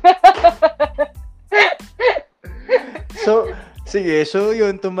 Feeling. So, sige. So,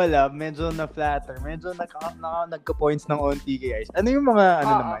 yun, tumalab. Medyo na-flatter. Medyo nagka-points ng onti kay Aise. Ano yung mga,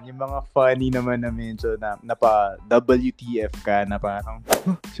 naman? Yung mga funny naman na medyo na pa WTF ka na parang,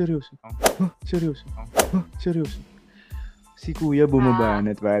 seryoso? Si Kuya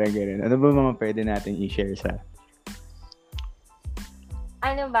bumabanat, parang gano'n. Ano ba mga pwede natin i-share sa...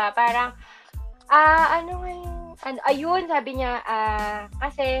 Ano ba? Parang, ayun, sabi niya,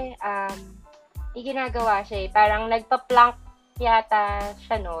 kasi, may ginagawa siya eh. Parang nagpa-plank yata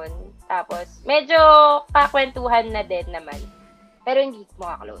siya noon. Tapos, medyo kakwentuhan na din naman. Pero hindi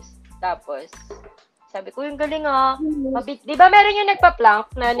mo close. Tapos, sabi ko, yung galing di ba meron yung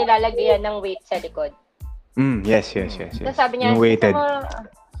nagpa-plank na nilalagyan ng weight sa likod? Yes. Tapos sabi niya, yung weighted.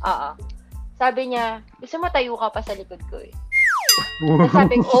 Sabi niya, gusto mo tayo ka pa sa likod ko eh. Tapos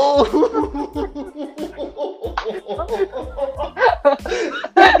sabi ko,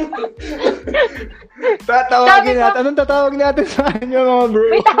 Tatawagin natin. Anong tatawag natin sa kanya, mga bro?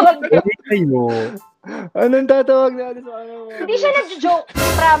 may tawag din. Anong tatawag natin sa kanya, mga Hindi siya nag-joke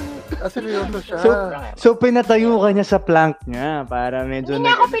from... Seryoso siya. So, pinatayo ka niya sa plank niya para medyo... Hindi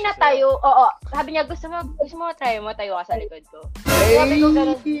niya ako pinatayo. Oo. Sabi niya, gusto mo try mo tayo ka sa likod ko. Sabi ko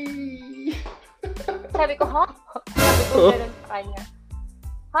ganun. Sabi ko, ha? Sabi ko ganun sa kanya.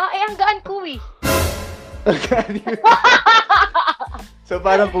 Ha? Ang gaan ko eh. So,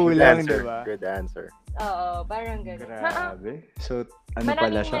 parang kulang, di ba? Good answer. Oo, parang ganun. Grabe. So, ano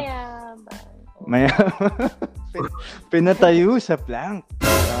pala siya? Maraming Pinatayo sa plank.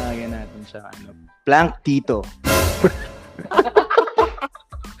 Tawagin natin siya, Plank Tito.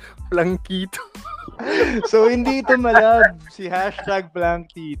 Plankito. So, hindi ito malab. Si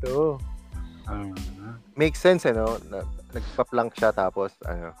 #Plank Tito. Makes sense, no? Nagpa-plank siya tapos,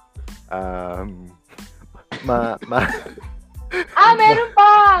 meron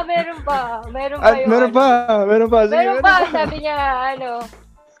pa. Sige, Meron pa. Sabi niya,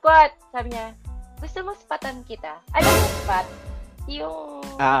 squat. Sabi niya, gusto mo spatan kita? Alam mo squat? Yung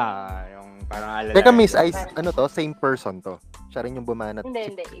parang alala. Teka, Miss Ice, same person to? Siya rin yung bumanat.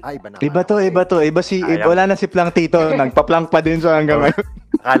 Hindi. Iba na. Iba to. Wala na si Plank Tito. Nagpa-plank pa din siya hanggang ngayon.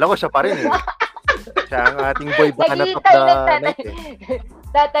 Akala ko siya pa rin eh. Siya ang ating boy banat of Naghihintay the ng night eh.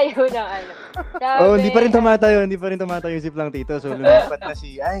 tatayo ng Hindi pa rin tumatayo si Plank Tito. So, lumipat na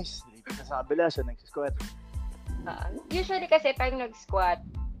si Ice. Lumipat na sa kabila. So, nag-squat. Usually kasi pag nag-squat,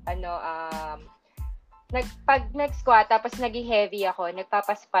 pag nag-squat tapos naging heavy ako,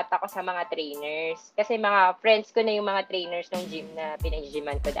 nagpapasquat ako sa mga trainers. Kasi mga friends ko na yung mga trainers ng gym na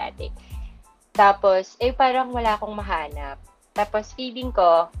pinag-gyman ko dati. Tapos, parang wala akong mahanap. Tapos, feeling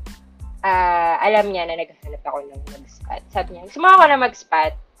ko, alam niya na naghahanap ako ng mag-squat. Sabi niya, gusto mo ako na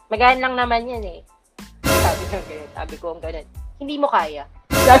mag-squat? Magaan lang naman yan eh. Sabi niya ganun. Sabi ko ganun. Hindi mo kaya.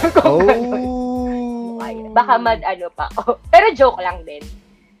 Sabi ko ganun. Kaya. Baka pa ako. Pero joke lang din.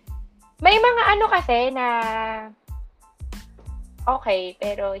 May mga kasi na okay,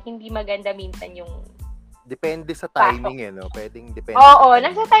 pero hindi maganda minsan yung depende sa timing no? Pwedeng depende. Oo,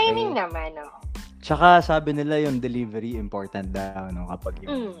 nasa timing naman, Tsaka sabi nila yung delivery important daw, kapag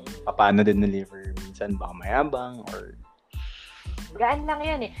yung paano din deliver minsan baka mayabang or gaan lang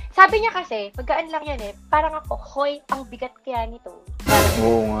yan eh. Sabi niya kasi, pag gaan lang yan eh, parang ako, hoy, ang bigat kaya nito.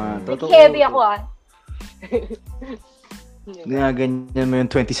 Oo nga. Totoo. Heavy ako Ganyan mo yung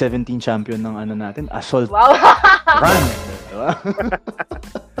 2017 champion ng natin, assault. Wow. Run. Diba?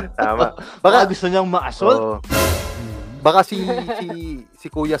 Tama. Baka gusto niyang ma-assault. Baka si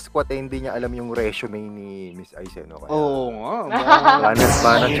Kuya Squat hindi niya alam yung resume ni Miss Aise, no? Oo nga.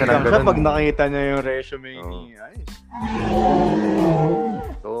 Banat siya ng ganun. Pag nakita niya yung resume ni Aise.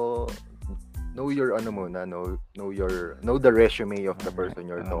 So, know your ano muna, know the resume of the person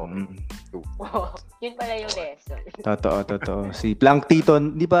you're talking to. Yun pala yung lesson. Totoo. Si Plank Tito,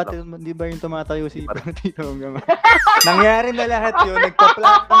 di ba yung tumatayo si Plank Tito? Nangyari na lahat yun,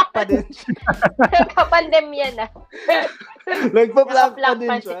 nagpa-plank pa din siya. Nagka-pandemya na. Nagpa-plank pa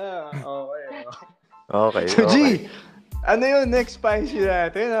din siya. Okay. So, G, ano yun, next spicy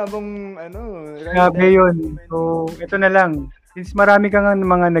natin? Habang, Grabe yun. So, ito na lang. Since marami ka nga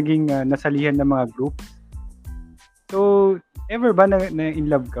mga naging nasalihan ng mga groups, so, ever ba na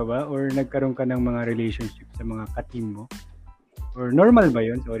in love ka ba? Or nagkaroon ka ng mga relationship sa mga ka-team mo? Or normal ba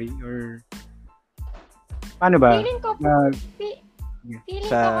yun? Sorry. Or, paano ba? Feeling ko,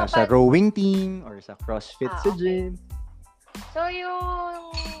 sa rowing team or sa CrossFit sa gym? So,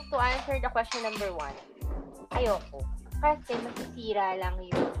 to answer the question number 1, ayoko. Kasi masisira lang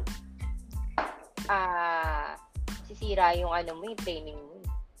yung training mo.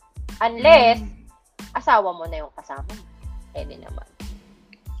 Unless, asawa mo na yung kasama mo. Pwede naman.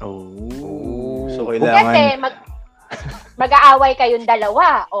 So, kailangan... Kasi, mag-aaway kayong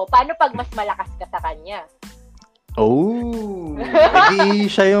dalawa. O, paano pag mas malakas ka sa kanya?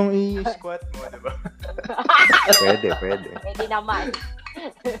 Hindi siya yung i-squat mo, diba? Pwede. Pwede naman.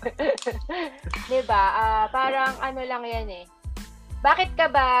 Diba? Parang ano lang yan eh. Bakit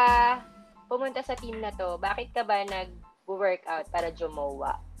ka ba pumunta sa team na to? Bakit ka ba nag-workout para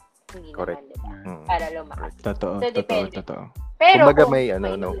jumowa? Hindi naman, diba? Para lumakas. Totoo. Pero kumbaga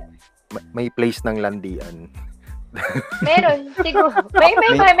kung may place ng landian. meron, siguro. May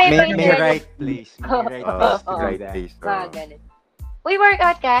right place. May right place. Ganun. Uy,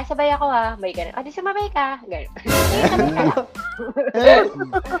 workout ka? Sabay ako ha. May ganun. Di sumabay ka. Ganun.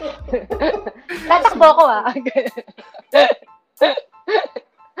 Tatakbo ko ha.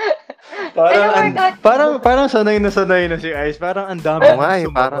 Parang sanay na si Ice. Parang ang dami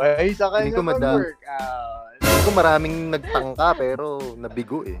sumabay sa kanya mag-workout. Hindi ko maraming nagtangka pero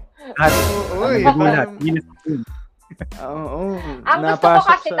nabigo eh. Ang gusto ko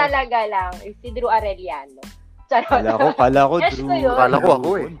kasi talaga lang is si Drew Arellano. Kala ko Drew. Kala ko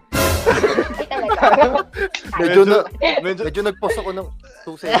ako eh. Ay talaga. Medyo nag-post ako ng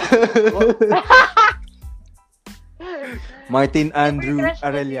 2 seconds. Martin Andrew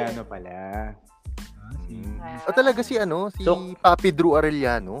Arellano pala. Talaga si Papi Drew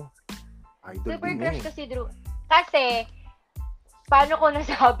Arellano. Idol Super din crush ko si Drew. Kasi, paano ko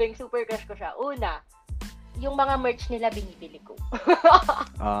nasabing super crush ko siya? Una, yung mga merch nila binibili ko.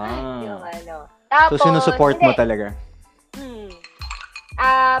 Yung Tapos, so, sinusupport mo talaga?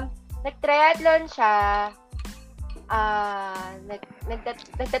 Nag-triathlon siya.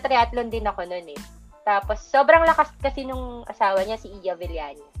 Nagta-triathlon din ako noon eh. Tapos, sobrang lakas kasi nung asawa niya, si Iya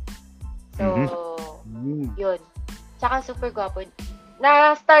Villani. So, yun. Tsaka super gwapo.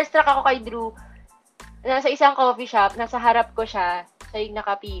 Na-starstruck ako kay Drew. Nasa isang coffee shop, nasa harap ko siya. Siya yung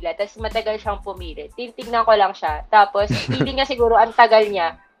nakapila. Tapos matagal siyang pumili. Titignan ko lang siya. Tapos, pili niya siguro ang tagal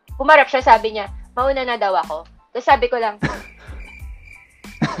niya. Pumarap siya, sabi niya, mauna na daw ako. Tapos sabi ko lang,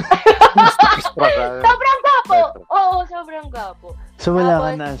 sobrang gwapo! Oo, sobrang gwapo. So, wala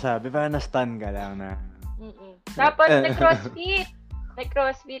ka na sabi. Parang na-stun ka lang na. Tapos,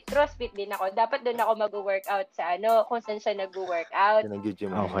 nag-crossfit din ako. Dapat doon ako mag-workout sa kung saan siya nag-workout.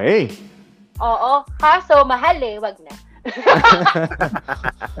 Okay. Oo. Kaso, mahal eh. Wag na.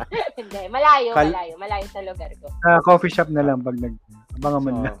 Hindi. Malayo sa lugar ko. Coffee shop na lang pag abangan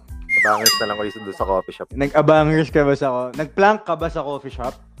man lang. Abangers na lang kayo doon sa coffee shop. Nag-abangers ka ba nag-plank ka ba sa coffee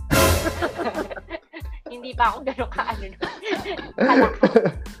shop? Hindi pa ako gano'n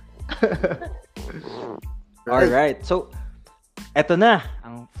Alright. So, eto na.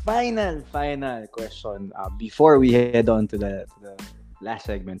 Ang final question before we head on to the last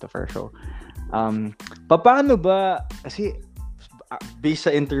segment of our show. Paano ba, kasi based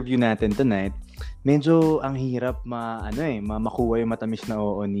sa interview natin tonight, medyo ang hirap makuha yung matamis na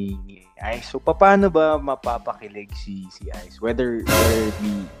oo ni Ice. So, paano ba mapapakilig si Ice? Whether it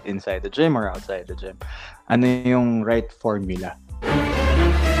be inside the gym or outside the gym. Ano yung right formula?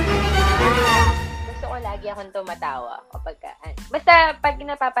 Gusto ko lagi akong tumatawa kapag basta pag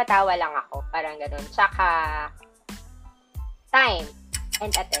napapatawa lang ako, parang ganun. Tsaka time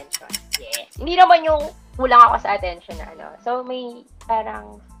and attention. Yes. Hindi naman yung kulang ako sa attention na So, may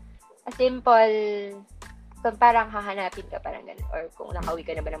parang a simple, kung parang hahanapin ka, parang gano'n. Or kung nakauwi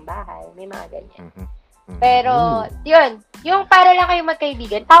ka na ba ng bahay, may mga ganyan. Pero, yun. Yung para lang kayo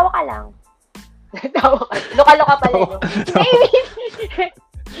magkaibigan, tawa ka lang. Tawa ka. Luka-luka pala yun.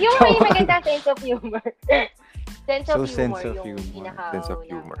 Yung may magandang sense of humor. Sense of humor.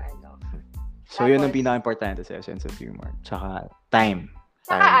 So, yun ang pinaka-importante sa'yo, sense of humor. Tsaka time.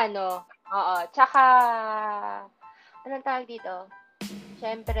 Saka Oo. Tsaka, anong tawag dito?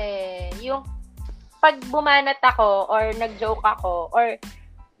 Siyempre, yung pag bumanat ako or nag-joke ako or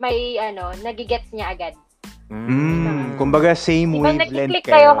may nagigets niya agad. Kumbaga same Di ba wavelength nagkiklik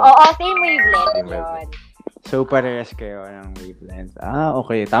kayo? kayo. Oo, same wavelength. Same Yun. wavelength. So parehas kayo ng wavelength.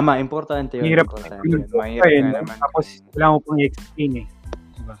 Okay. Tama, importante yun. Hirap Importante yun. yun. Mahirap Ayun, nga naman. tapos wala mo pong i-explain eh.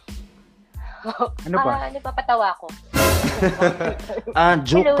 Diba? Ano ba? Napapatawa ko.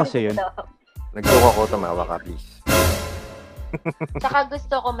 Joke Hello, kasi yun. dito. Nag-joke ako, tumawa ka, please. Tsaka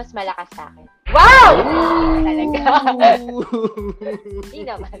gusto ko mas malakas sa akin. Wow! Talaga. Hindi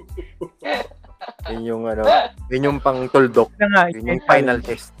naman. Yun yung pang tuldok. Yun yung final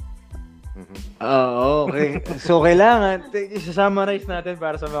test. Okay. So, kailangan, isa-summarize natin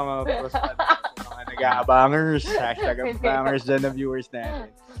para sa mga mga nag-aabangers, #abangers dyan na viewers natin.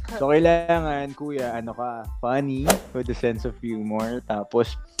 So, kailangan, kuya, funny, with a sense of humor,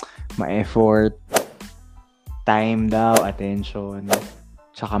 tapos, ma-effort, time daw, attention,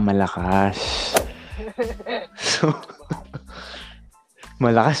 tsaka malakas. So,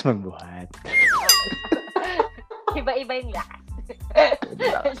 malakas magbuhat. Iba-iba yung lakas.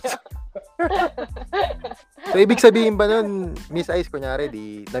 So, ibig sabihin ba nun, Miss Ice, kunyari,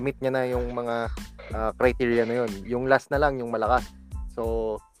 na-meet niya na yung mga criteria na yun. Yung last na lang, yung malakas.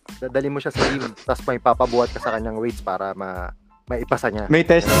 So, dadali mo siya sa gym, tapos may papabuhat ka sa kanyang weights para maipasa niya. May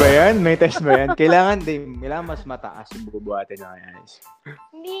test ba yan? Kailangan mas mataas yung bubuhatin niya kay Ice.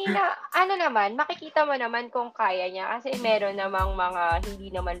 Hindi na, naman, makikita mo naman kung kaya niya. Kasi meron namang mga hindi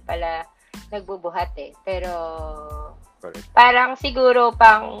naman pala nagbubuhat eh. Pero, Correct. parang siguro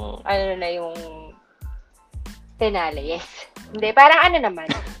pang, na yung tenale, yes. Hindi, parang naman.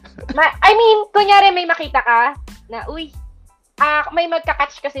 Kunyari may makita ka na, may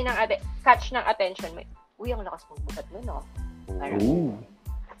magka-catch kasi catch ng attention mo. Ang lakas magbuhat mo, no? Parang,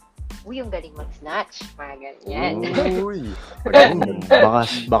 yung galing mag-snatch. Mga ganyan.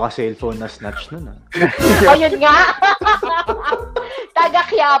 Baka cellphone na snatch nun. Ayun nga. Taga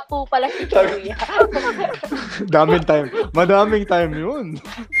Quiapo pala si Kuya. Madaming time yun.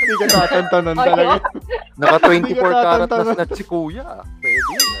 Hindi ka tatantanan talaga. Naka 24 karat na snatch si kuya. Pwede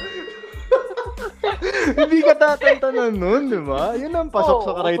yun. Hindi ka tatantanan nun, di ba? Yun ang pasok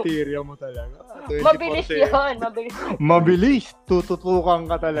sa criteria mo talaga. Mabilis 24/7. yun. Mabilis. Tututukan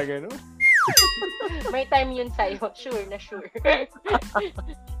ka talaga, no? May time yun sa'yo. Sure na sure.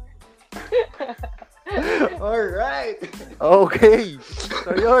 Alright. Okay.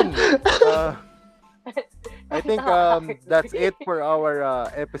 So, yun. I think that's it for our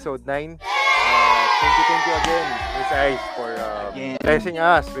episode 9. Thank you again, Miss Ice, for blessing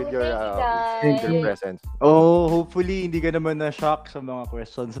us with your presence. Hopefully hindi ka naman na-shock sa mga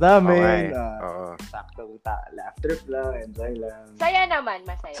questions namin. Saktong laugh trip lang, enjoy lang. Saya naman,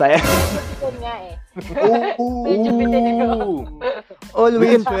 masaya. Saya. Medyo nga eh. Medyo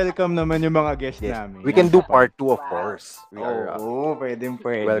Always welcome naman yung mga guests namin. We can do part 2, of course. We are pwede.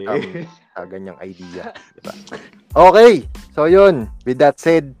 welcome sa ganyang idea. Diba? Okay, so yun. With that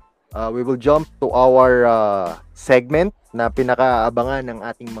said, we will jump to our segment na pinakaabangan ng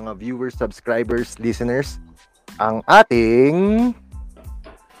ating mga viewers, subscribers, listeners. Ang ating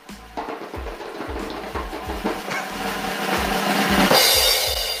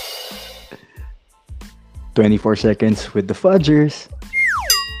 24 seconds with the Fudgers.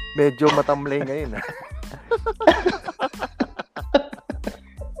 medyo matamlay ngayon.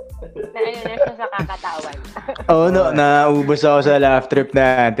 na siya sa kakatawan. Naubos ako sa laugh trip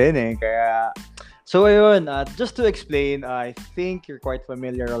natin eh. Kaya, so ayun, just to explain, I think you're quite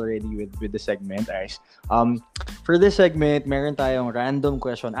familiar already with the segment, guys. For this segment, meron tayong random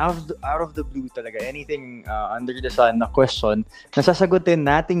question out of the blue talaga. Anything under the sun na question na sasagutin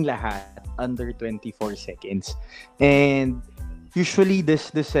nating lahat under 24 seconds. And usually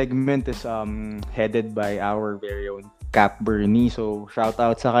this segment is headed by our very own Cap Bernie. So shout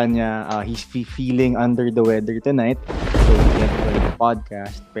out sa kanya. He's feeling under the weather tonight. So he can't join the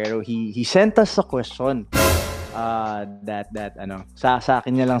podcast. Pero he sent us a question that sa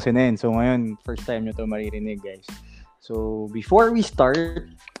akin niya lang sinend. So ngayon first time niyo to maririnig, guys. So before we start,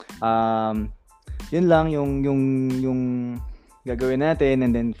 yun lang yung gagawin natin,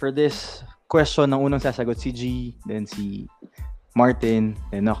 and then for this question, ang unang sasagot si G, then si Martin,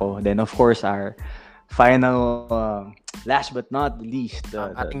 then ako, then of course our final last but not the least, the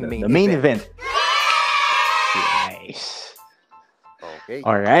main event. Nice. Okay.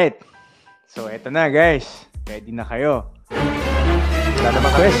 Alright. So eto na, guys. Ready na kayo? Wala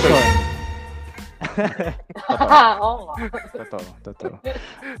namang Question. Oo. Totoo.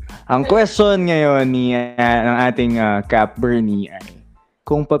 Ang question ngayon ng ating Cap Bernie ay,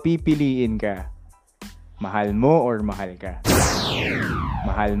 kung papipiliin ka, mahal mo or mahal ka?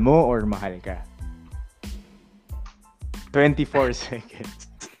 Mahal mo or mahal ka? 24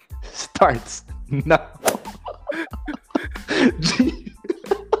 seconds. Starts now.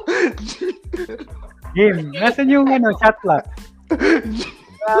 Game, nasan yung shot clock?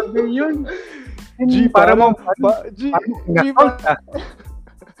 Grabe yun. G, Parang G, knockout,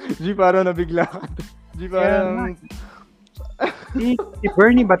 G, parang nabigla ka. G, parang... Si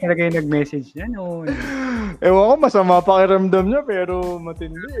Bernie ba talaga yung nag-message niya? No. Ewan ko, masama pakiramdam niya, pero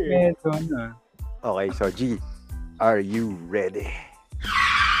matindi eh. Ito na. Okay, so G, are you ready?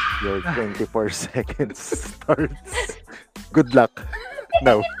 Your 24 seconds starts. Good luck.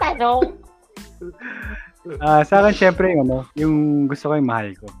 Now. Tanong. Sa akin, syempre, yung gusto ko yung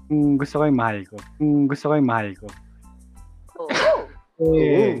mahal ko. Yung gusto ko yung mahal ko. Yung gusto ko yung mahal ko.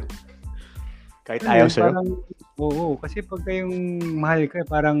 Oo. Kahit ayaw sa'yo. Oo, kasi pagka yung mahal ka,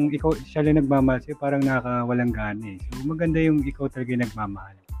 parang ikaw, siya lang nagmamahal sa'yo, parang nakakawalang gana eh. So, maganda yung ikaw talaga yung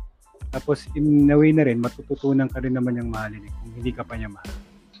nagmamahal. Tapos, in a way na rin, matututunan ka rin naman yung mahalin eh, kung hindi ka pa niya mahal.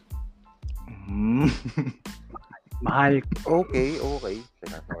 Mahal. Okay.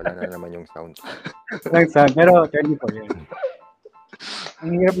 Teka, wala na naman yung sound. Pero, 24 yan.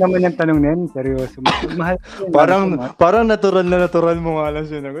 Ang hirap naman yung tanong na yan, seryoso. Mahal ko yun. Parang natural mo nga lang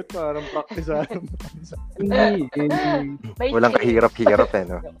sinagot. Parang practice Hindi. Walang kahirap-hirap eh,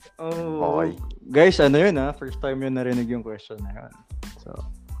 no? Oh. Okay. Guys, ano yun First time yun narinig yung question na yun. So,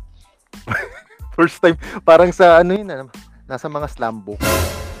 First time, parang sa nasa mga slam book.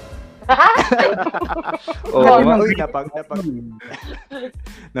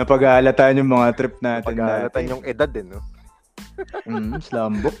 Napag-aalataan yung mga trip natin. Napag-aalataan yung edad din, no?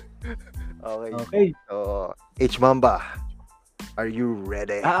 Slam book. Okay. So, H Mamba, are you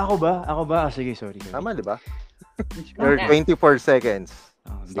ready? Ako ba? Sige, sorry. Tama, di ba? Your 24 seconds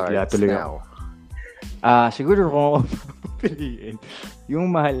Bigla starts tuloy now. Siguro kung ako piliin,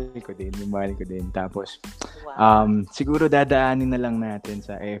 yung mahal ko din. Tapos, siguro dadaanin na lang natin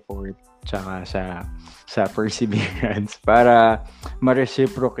sa effort tsaka sa perseverance para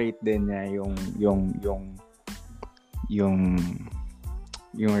ma-reciprocate din niya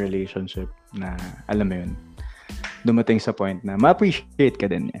yung relationship na, alam mo yun, dumating sa point na ma-appreciate ka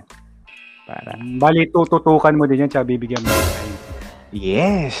din niya. Bali, tututukan mo din yan tsaka bibigyan mo ng time.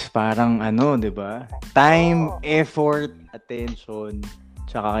 Yes, parang di ba? Time, effort, attention,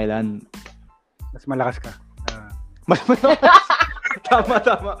 tsaka kailan mas malakas ka. mas malakas. Tama.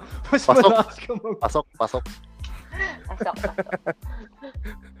 Mas malakas ka Pasok.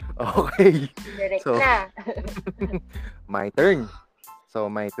 Okay. Direct So, na. my turn.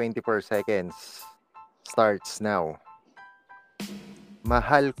 So, my 24 seconds starts now.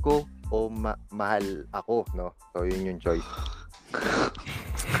 Mahal ko o mahal ako, no? So, yun yung choice.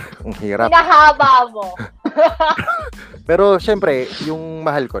 Ang hirap. Pinahaba mo. Pero, syempre, yung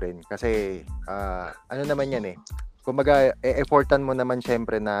mahal ko rin. Kasi, ano naman yan eh. Kumbaga, e-effortan mo naman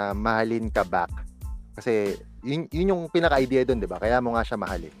syempre na mahalin ka back. Kasi, yun yung pinaka-idea doon, di ba? Kaya mo nga siya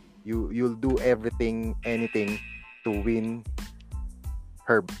mahal eh. You'll do everything, anything to win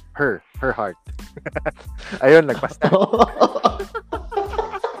her heart. Ayun, nagpasta.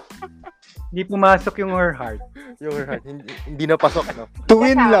 Hindi pumasok yung her heart. Yung her heart, hindi na pasok, no? To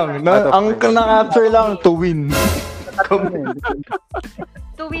win lang. Ang na-capture lang, to win.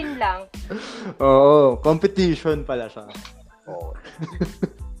 To win lang. Oo, competition pala siya. Oh.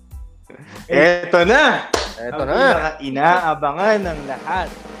 Eto na! Eto Ang na! inaabangan ng lahat.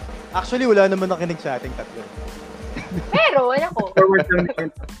 Actually, wala naman nakinig sa ating tatlo. Pero, ako.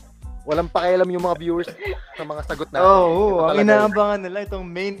 Walang pakialam yung mga viewers sa mga sagot natin. Oo, ang inaabangan nila itong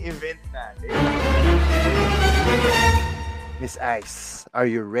main event natin. Miss Aise, are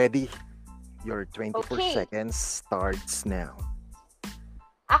you ready? Your 24 Okay. seconds starts now.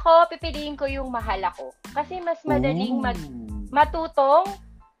 Ako, pipiliin ko yung mahal ako. Kasi mas madaling matutong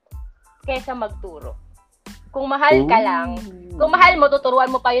kesa magturo. Kung mahal ka lang, kung mahal mo,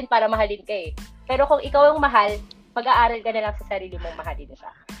 tuturuan mo pa yun para mahalin ka eh. Pero kung ikaw yung mahal, pag-aaral ka na lang sa sarili mong mahalin siya.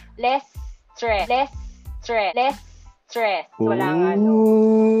 Less stress. Walang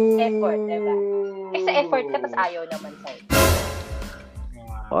effort, diba? Sa effort ka, tas ayaw naman sa'yo.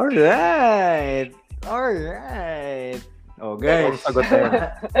 Alright. Oh, guys. Sagot na yun.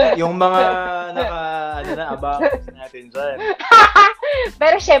 Yung mga abang natin dyan.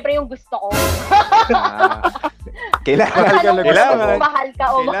 Pero syempre yung gusto ko. Kailangan Mahal ka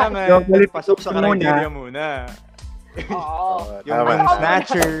o mahal. kailangan pasok sa criteria muna. Oo. Yung Tama.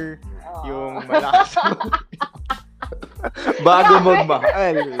 snatcher, yung malakas. Bago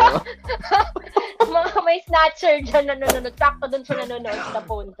magmahal. No? Mga may snatcher dyan na nanonood. Sakto dun siya nanonood sa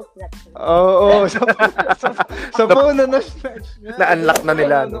phone na snatcher. Oo, sa phone na na-snatch niya. Na-unlock na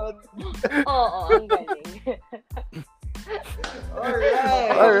nila, no? Oo, ang galing.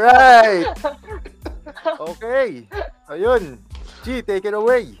 Alright! Okay. Ayun. G, take it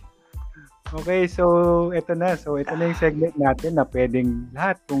away. Okay, so ito na. So ito na yung segment natin na pwedeng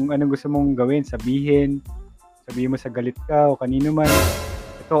lahat kung anong gusto mong gawin, sabihin mo sa galit ka o kanino man.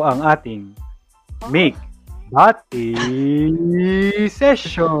 Ito ang ating Make Bati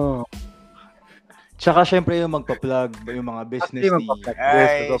Session. Tsaka syempre yung magpa-plug, yung mga business Actually, ni magpa-plug.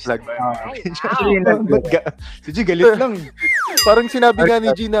 Yes, magpa-plug. Si G, galit lang. Parang sinabi nga ni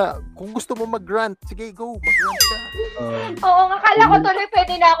G na, kung gusto mo mag-rant, sige, go, mag-rant ka. Oo, akala ko tuloy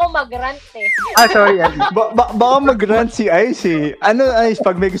pwede na ako mag-rant eh. Sorry. Baka mag-rant si Aise. Ano, Aise,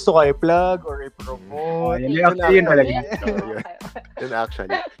 pag may gusto ka i-plug or i-promote. Yun talaga. Yun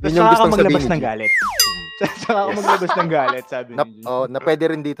actually. Yun Tapos yung saka gustong maglabas sabihin ni ng G. galit. Saka ako maglabas ng galit, sabi ni G. Na pwede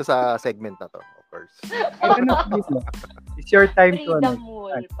rin dito sa segment na to, of course. Ito na, it's your time to Freedom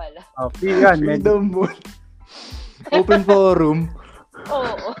wall pala. Free yan. Freedom Mall. Open forum.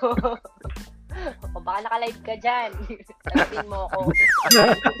 Oo. O baka naka-live ka dyan. Sabihin mo ako.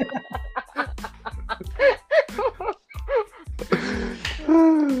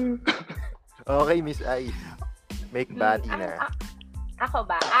 Okay, Miss Ice. Make bati na. Ako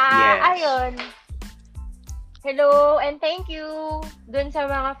ba? Yes. Ayun. Hello and thank you dun sa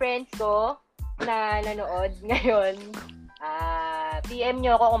mga friends ko na nanood ngayon. PM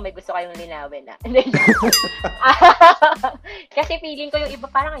nyo ako kung may gusto kayong linawin na. Kasi feeling ko yung iba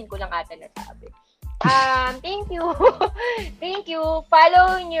parang ngayon ko lang ata nasabi. Thank you. Thank you.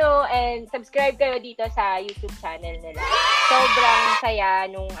 Follow nyo and subscribe kayo dito sa YouTube channel nila. Sobrang saya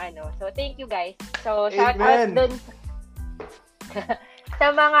nung ano. So, thank you guys. So, shout out dun sa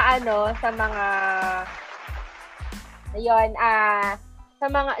mga ayun, sa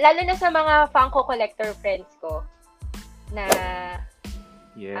mga, lalo na sa mga Funko collector friends ko na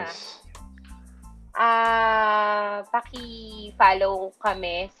Yes. paki-follow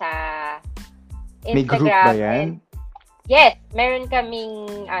kami sa Instagram. May group ba yan? Yes, meron kaming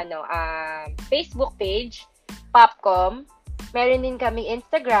Facebook page, Popcom. Meron din kaming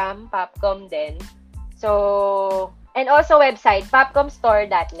Instagram, Popcom din. So, and also website,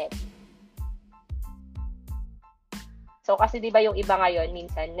 popcomstore.net. So, kasi di ba yung iba ngayon,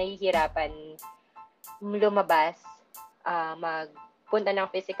 minsan, nahihirapan lumabas, magpunta ng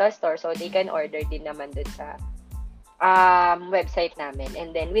physical store. So, they can order din naman dun sa website namin.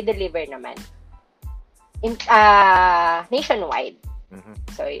 And then, we deliver naman. Nationwide. Mhm.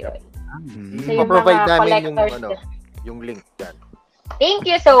 So, yun. Mm-hmm. So, yung Maprovide mga namin yung, collectors, yung link dyan. thank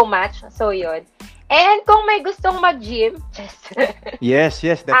you so much. So, yun. And kung may gustong mag-gym, just, Yes,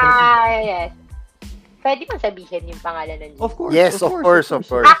 definitely. yes. Pwede bang sabihin yung pangalan ng gym? Of course. Yes, of course.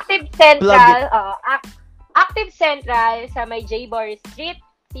 Active Central, Plug Active Central sa may J. Boris Street,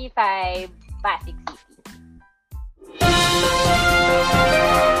 C5, Pasig City.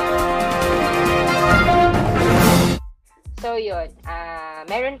 So, yun.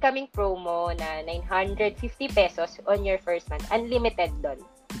 Meron kaming promo na 950 pesos on your first month. Unlimited doon.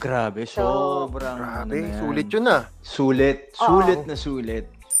 Grabe, sobrang Grabe, ano na yan. sulit yun ah. Sulit Oo. na sulit.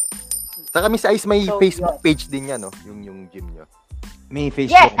 Saka Miss Ice, may So, Facebook page din yan, no? Yung gym nyo. May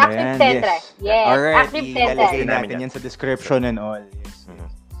Facebook Yes, na Active yan. Central. Yes, Alright, Active Central. ilalagay Namin natin yan. yan sa description and all. Yes. Mhm.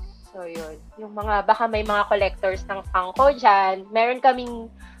 So, yun. Yung mga, baka may mga collectors ng Funko dyan. Meron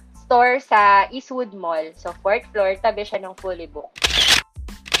kaming store sa Eastwood Mall. So, 4th floor, tabi siya ng Fully Book.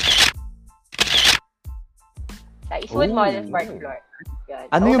 Sa Eastwood Oh. Mall, 4th floor. Yun.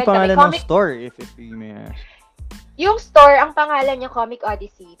 Ano So, yung open kami. pangalan ng store, if you may ask? Yung store, ang pangalan niya Comic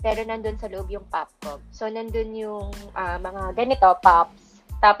Odyssey, pero nandun sa loob yung Popcom. So, nandun yung mga ganito, Pops.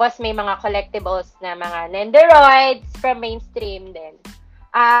 Tapos, may mga collectibles na mga Nendoroids from mainstream din.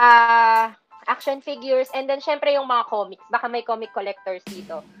 Action figures, and then, syempre, yung mga comics. Baka may comic collectors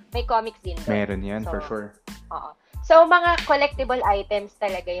dito. May comics din doon. Meron yan, for sure. Oo. So, mga collectible items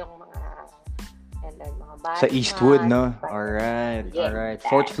talaga yung mga, and then, mga Sa Eastwood, no? Batman. Alright, Yes. alright.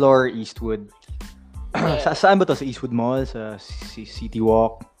 4th floor, Eastwood. Yes. Saan ba to? Sa Eastwood Mall? Sa City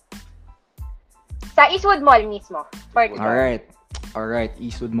Walk? Sa Eastwood Mall mismo. 4th floor. Alright,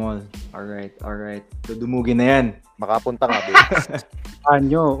 Eastwood Mall. Alright. Dudumugin na yan. Makapunta nga, babe.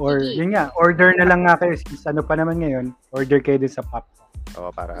 Nyo, or Sige. yun nga, order na lang nga kayo. Since ano pa naman ngayon, order kayo din sa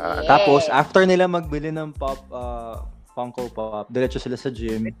Popcom. Para Yes. Tapos, after nila magbili ng Funko Pop, diretso sila sa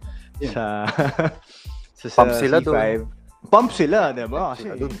gym. Sa Pump sila C5. dun. Pump sila, diba?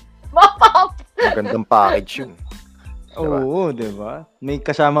 sila Kasi, dun. Mapap! Magandang package yun. Oo, di ba? May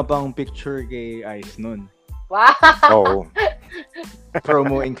kasama pang picture kay Ice nun. Wow! Oo,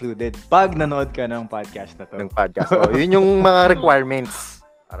 Promo included. Pag nanood ka ng podcast na to. ng podcast. So, yun yung mga requirements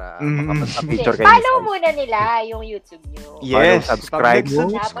para makapag-picture kay Miss Follow Ice. muna nila yung YouTube nyo. Yes. Follow, subscribe. Pag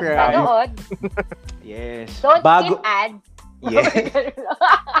Tapos nag-subscribe. manood. Yes. Don't skip ad. Yes.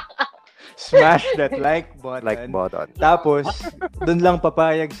 Smash that like button. Like button. Tapos, dun lang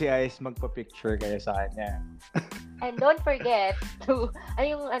papayag si Ice magpa-picture kaya sa kanya. And don't forget to,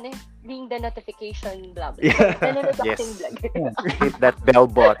 ring the notification blah blah. Yeah. Nanonood ako Yes. ng vlog. Hit that bell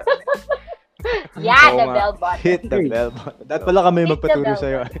button. Yeah, Oo the nga. bell button. Hit the bell button. Dapat pala kami Hit the magpaturo bell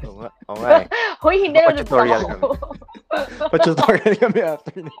sa'yo. Oo nga eh. Hoy, hindi na Tutorial ako. Pa-tutorial kami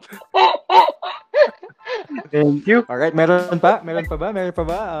after nito. Thank you. Alright, meron pa? Meron pa ba?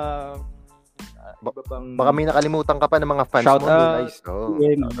 Iba pang... Baka may nakalimutan ka pa ng mga fans Shout mo. Dun, out. Ice. Oh.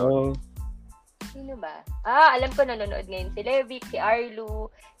 Again, oh. Sino ba? Alam ko nanonood ngayon. Si Levic, si Arlu,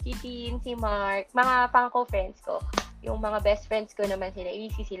 si Tin, si Mark, mga pangko friends ko. Yung mga best friends ko naman sila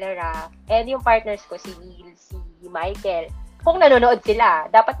Aise, sila Raph. And yung partners ko, si Neil, si Michael. Kung nanonood sila,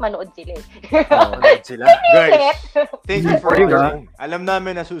 dapat manood sila eh. Nanonood sila. Guys, thank you for Diba? watching. Alam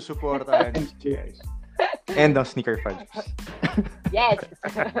namin na susuportahan si Ice. And ang sneaker fans. Yes!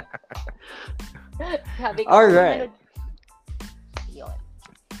 Sabi ko, Alright. manood. Yun.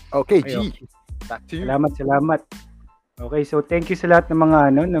 Okay, Ay, G. Back to you. Salamat. Okay, so thank you sa lahat ng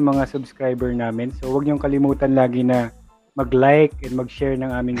mga subscriber namin. So huwag niyong kalimutan lagi na mag-like and mag-share ng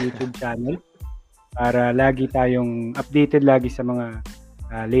aming YouTube channel para lagi tayong updated lagi sa mga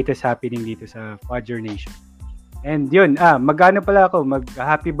latest happening dito sa Fudger Nation. And yun, mag-ano pala ako,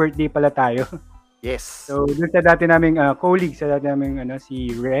 mag-happy birthday pala tayo. Yes. So dun sa dati naming colleague, sa dati naming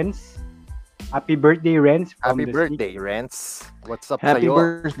si Renz. Happy birthday, Renz. from Happy the birthday, Renz. What's up Happy sa'yo?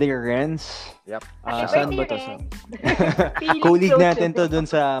 birthday, Renz. Yep. Happy Saan ba birthday, to? Ren. Feeling Colleague close natin to to- dun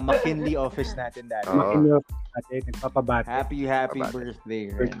sa McKinley office natin dati. Oo. Makinyo natin, nagpapabati. Happy Babati. birthday,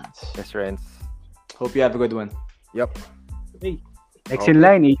 Renz. Yes, Renz. Hope you have a good one. Yep. Okay. Next in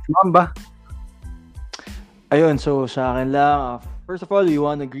line, H. Mamba. Ayun, so sa akin lang, first of all, we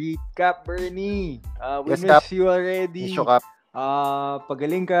wanna greet Cap Bernie. We Yes, miss Cap. you already. Miss you, Cap.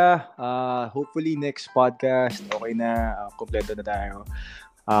 Pagaling ka. Hopefully next podcast, okay na. Kompleto na tayo.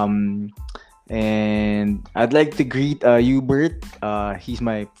 And I'd like to greet Hubert. He's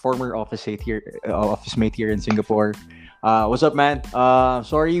my former office mate here in Singapore. What's up, man?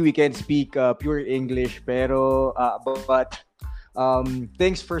 Sorry we can't speak pure English, pero but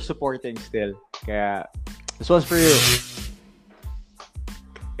thanks for supporting still. Kaya this one's for you.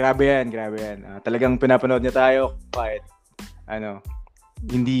 Grabe yan. Talagang pinapanood niya tayo kahit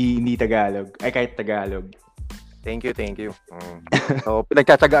hindi Tagalog. Ay, kahit Tagalog. Thank you. So,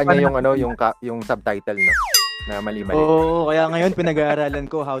 pinagtsatsagaan niya yung subtitle, no? Na mali-mali. Oo, kaya ngayon pinag-aaralan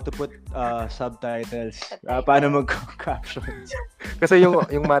ko how to put subtitles. Paano mag-captions. Kasi yung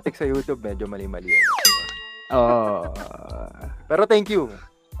matik sa YouTube, medyo mali-mali. Oo. Pero thank you.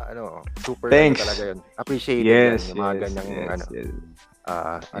 Super Thanks. Talaga yun. Appreciate Yes, yung mga ganyang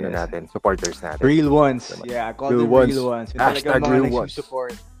yes. natin, supporters natin. Real ones. Yeah, I call Real them ones. real ones. Yung Hashtag talagang mga real ones.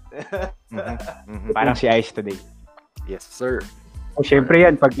 nagsusupport. Mhm. Parang si Ice today. Yes, sir. O syempre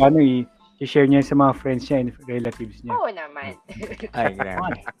yan, pag i-share niya sa mga friends niya and relatives niya. Oo naman. Ay,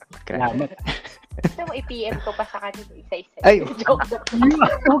 grabe. Salamat. Gusto mo i-PM ko pa sa kanila isa-isa. Ay. Joke lang.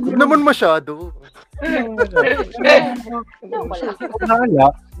 Huwag naman masyado. Joke lang. Wala.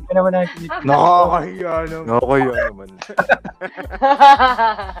 Hindi naman natin. Nakakahiya naman. Okay, naman.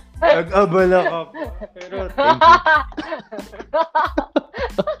 Nag-abala ka pa. Pero thank you.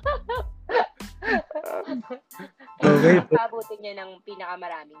 Okay. Pabutin niya ng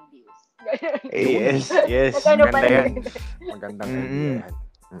pinakamaraming views. Yes. Magkano pa Maganda yan. rin? Magandang Mm-mm. idea yan.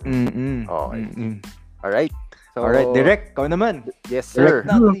 Mm-mm. Okay. Mm-mm. Alright. So, Alright, Direk, ikaw naman. Yes, sir.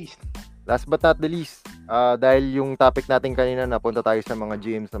 Direct not least. Last but not the least, dahil yung topic natin kanina, napunta tayo sa mga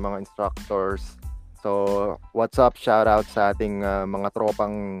gyms, sa mga instructors. So, what's up? Shout out sa ating mga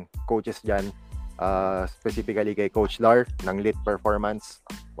tropang coaches dyan. Specifically kay Coach Lar ng Lit Performance.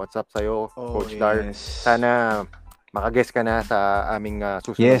 What's up sa'yo, Coach Lar? Yes. Sana makaguest ka na sa aming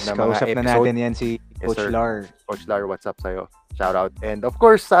susunod Yes, na mga kausap episode. na natin yan si Yes, Coach sir. Lar. Coach Lar, what's up sa'yo? Shout out. And of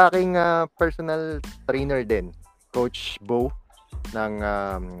course, sa aking personal trainer din, Coach Bo ng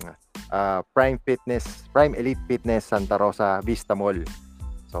Prime Elite Fitness Santa Rosa Vista Mall.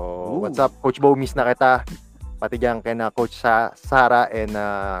 So, Ooh. what's up? Coach Bo, miss na kita. Pati dyan kay na Coach Sara and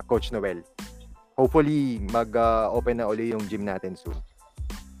Coach Noel. Hopefully, mag-open na uli yung gym natin soon.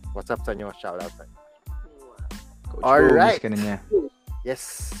 What's up sa inyo? Shout out sa inyo. Coach Alright. Bo, miss ka na niya. Yes,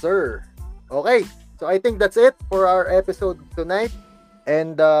 sir. Okay. So I think that's it for our episode tonight.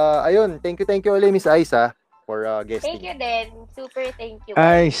 And ayun, thank you ulit Miss Aisa for guesting. Thank you din. Super thank you.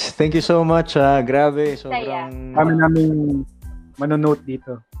 Guys, thank you so much. Grabe, sobrang... Kami naming manonote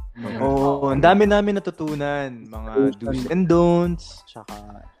dito. Oo, ang dami namin natutunan. Mga do's and don'ts.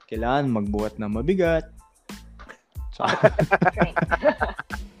 Tsaka, kailangan magbuhat ng mabigat. Tsaka,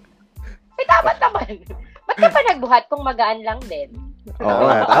 Ay, tama naman. Ba't ka pa nagbuhat kung magaan lang din? oo,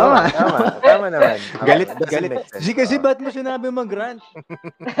 tama. Tama naman. Galit, Doesn't galit. make sense. Kasi ba't mo sinabi mag-rant?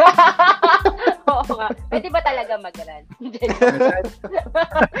 Oo nga. Pwede ba talaga mag-run?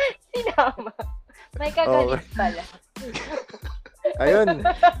 Sinama. May kagalit pala. Ayun.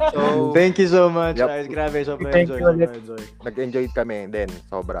 So, Thank you so much, Yup. guys. Grabe, sobrang Thank enjoy. you ulit. Enjoy. nag-enjoy kami din.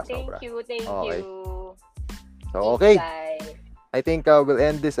 Sobra. Thank you. Okay. So, okay. Guys. I think we'll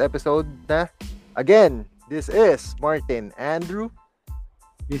end this episode na. Again, this is Martin Andrew.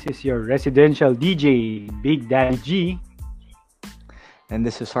 This is your residential DJ, Big Daddy G. And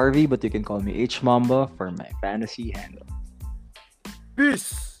this is Harvey, but you can call me H Mamba for my fantasy handle.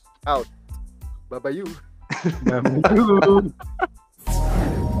 Peace out. Bye-bye you. Bye.